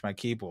smash my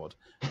keyboard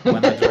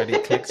when I'd already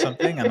clicked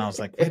something, and I was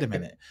like, "Wait a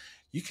minute,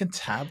 you can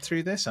tab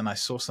through this?" And I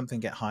saw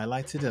something get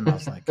highlighted, and I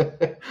was like,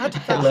 "How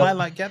did I that love.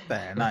 highlight get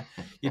there?" And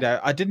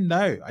I didn't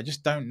know. I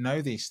just don't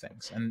know these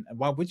things, and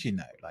why would you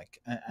know? Like,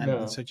 and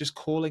No. so just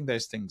calling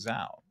those things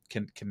out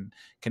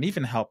can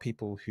even help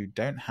people who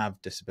don't have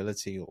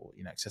disability or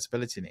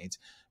accessibility needs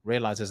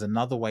realize there's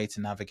another way to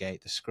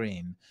navigate the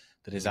screen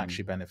that is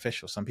actually Mm.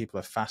 beneficial. Some people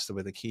are faster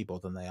with a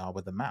keyboard than they are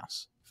with a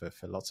mouse for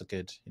lots of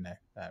good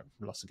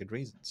lots of good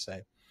reasons.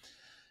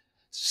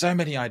 So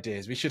many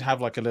ideas. We should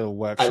have like a little I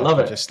workshop love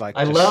and it. just like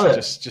I love it.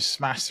 just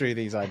smash through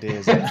these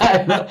ideas.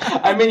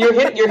 I mean, you're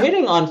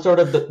hitting on sort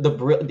of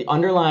the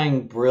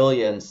underlying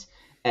brilliance,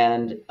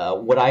 and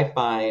what I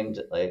find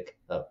like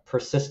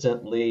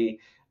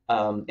persistently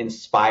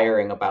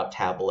inspiring about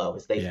Tableau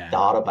is they Yeah,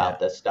 thought yeah, about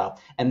this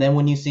stuff. And then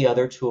when you see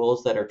other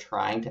tools that are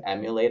trying to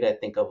emulate, I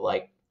think of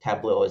like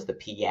Tableau as the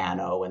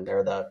piano and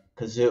they're the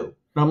kazoo.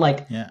 And I'm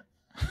like, yeah,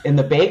 in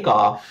the Bake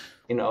Off,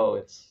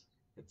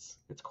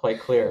 it's quite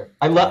clear.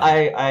 yeah.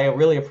 I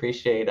really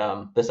appreciate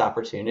this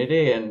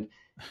opportunity and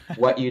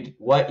what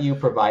you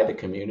provide the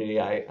community.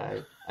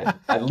 I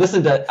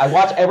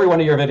watch every one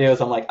of your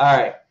videos. I'm like, all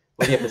right,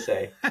 what do you have to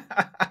say?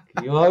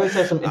 You always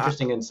have some Uh,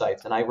 interesting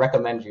insights, and I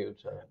recommend you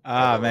to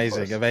everyone, of amazing,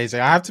 course. amazing.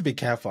 I have to be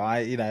careful.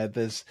 I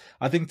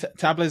think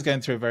Tableau is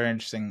going through a very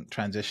interesting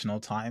transitional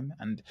time,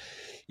 and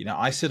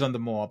I sit on the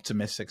more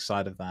optimistic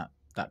side of that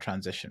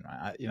transition,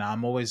 right?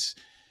 I'm always,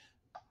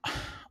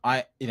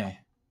 I,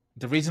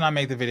 the reason I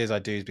make the videos I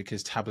do is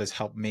because Tableau's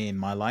helped me in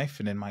my life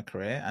and in my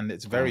career, and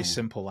it's very Oh,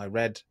 simple. I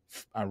read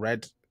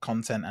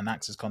content and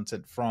access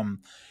content from,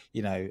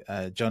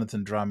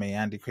 Jonathan Drummy,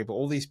 Andy Creeper,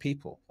 all these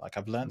people. Like,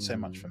 I've learned so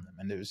much from them,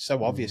 and it was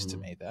so obvious to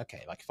me that,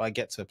 okay, like if I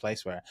get to a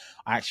place where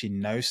I actually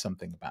know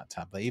something about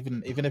Tableau,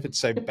 even if it's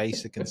so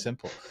basic and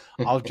simple,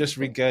 I'll just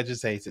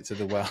regurgitate it to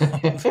the world,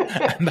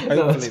 and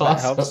hopefully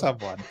that helps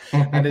someone.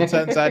 And it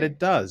turns out it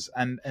does,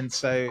 and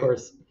so of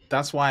course.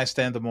 That's why I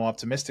stay on the more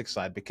optimistic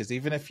side, because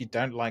even if you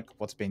don't like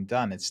what's being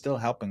done, it's still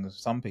helping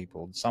some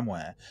people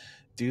somewhere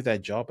do their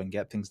job and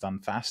get things done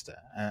faster.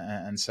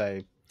 And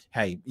so,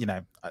 hey,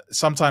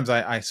 sometimes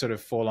I sort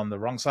of fall on the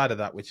wrong side of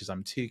that, which is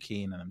I'm too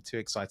keen and I'm too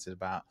excited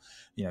about,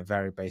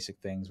 very basic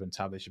things when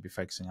Tableau should be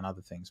focusing on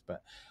other things.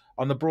 But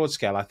on the broad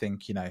scale, I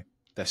think,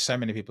 there's so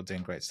many people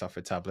doing great stuff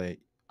with Tableau.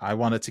 I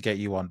wanted to get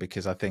you on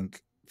because I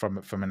think from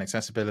an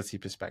accessibility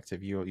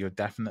perspective, you're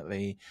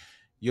definitely,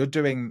 you're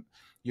doing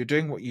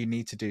what you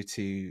need to do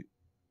to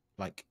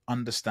like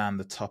understand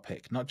the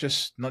topic, not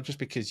just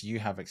because you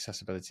have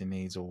accessibility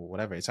needs or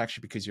whatever. It's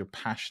actually because you're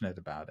passionate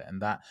about it,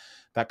 and that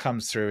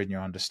comes through in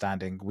your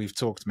understanding. We've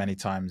talked many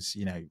times,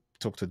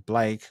 talked with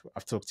Blake.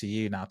 I've talked to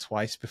you now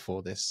twice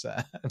before this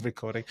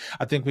recording.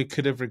 I think we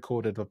could have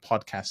recorded a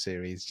podcast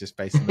series just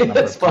based on the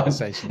number of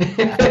conversations.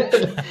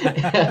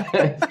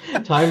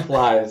 Time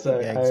flies.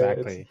 Yeah,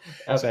 exactly.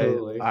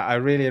 Absolutely. So I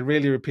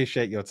really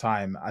appreciate your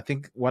time. I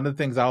think one of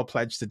the things I'll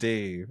pledge to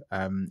do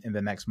in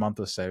the next month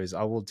or so is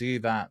I will do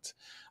that.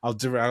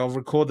 I'll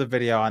record the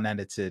video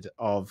unedited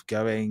of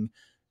going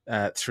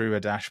through a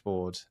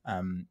dashboard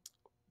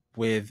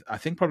with, I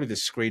think, probably the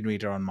screen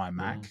reader on my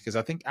Mac, because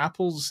I think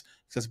Apple's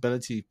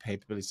accessibility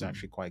capabilities are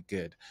actually quite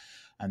good.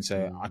 And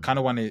so I kind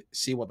of want to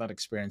see what that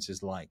experience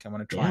is like. I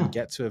want to try and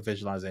get to a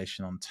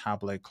visualization on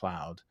Tableau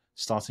Cloud,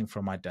 starting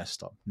from my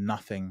desktop.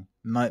 Nothing,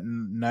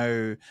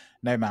 no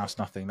mouse,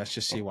 nothing. Let's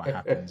just see what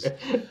happens.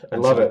 I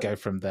love it. Go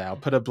from there. I'll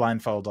put a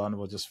blindfold on.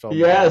 We'll just film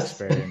the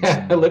experience.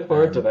 And, I look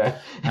forward to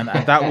that. and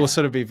that will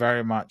sort of be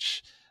very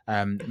much.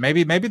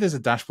 Maybe there's a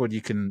dashboard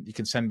you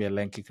can send me a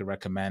link you could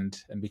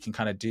recommend, and we can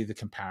kind of do the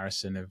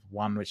comparison of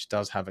one which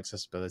does have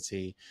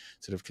accessibility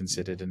sort of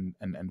considered and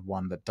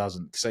one that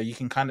doesn't. So you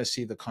can kind of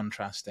see the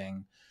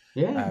contrasting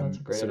that's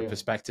a great sort idea. of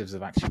perspectives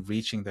of actually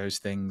reaching those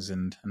things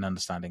and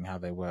understanding how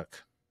they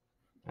work.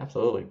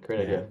 Absolutely. Great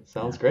idea.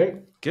 Sounds great.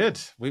 Good.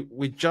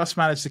 We just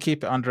managed to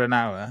keep it under an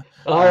hour.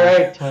 All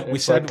right. We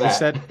said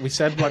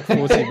like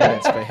 40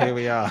 minutes, but here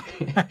we are.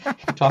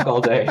 Talk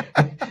all day.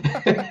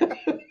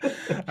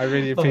 I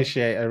really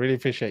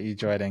appreciate you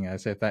joining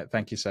us. So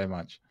thank you so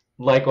much.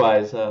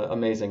 Likewise.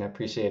 Amazing. I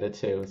appreciate it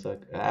too. It's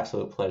an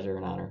absolute pleasure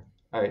and honor.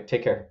 All right.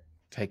 Take care.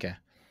 Take care.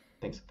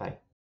 Thanks. Bye.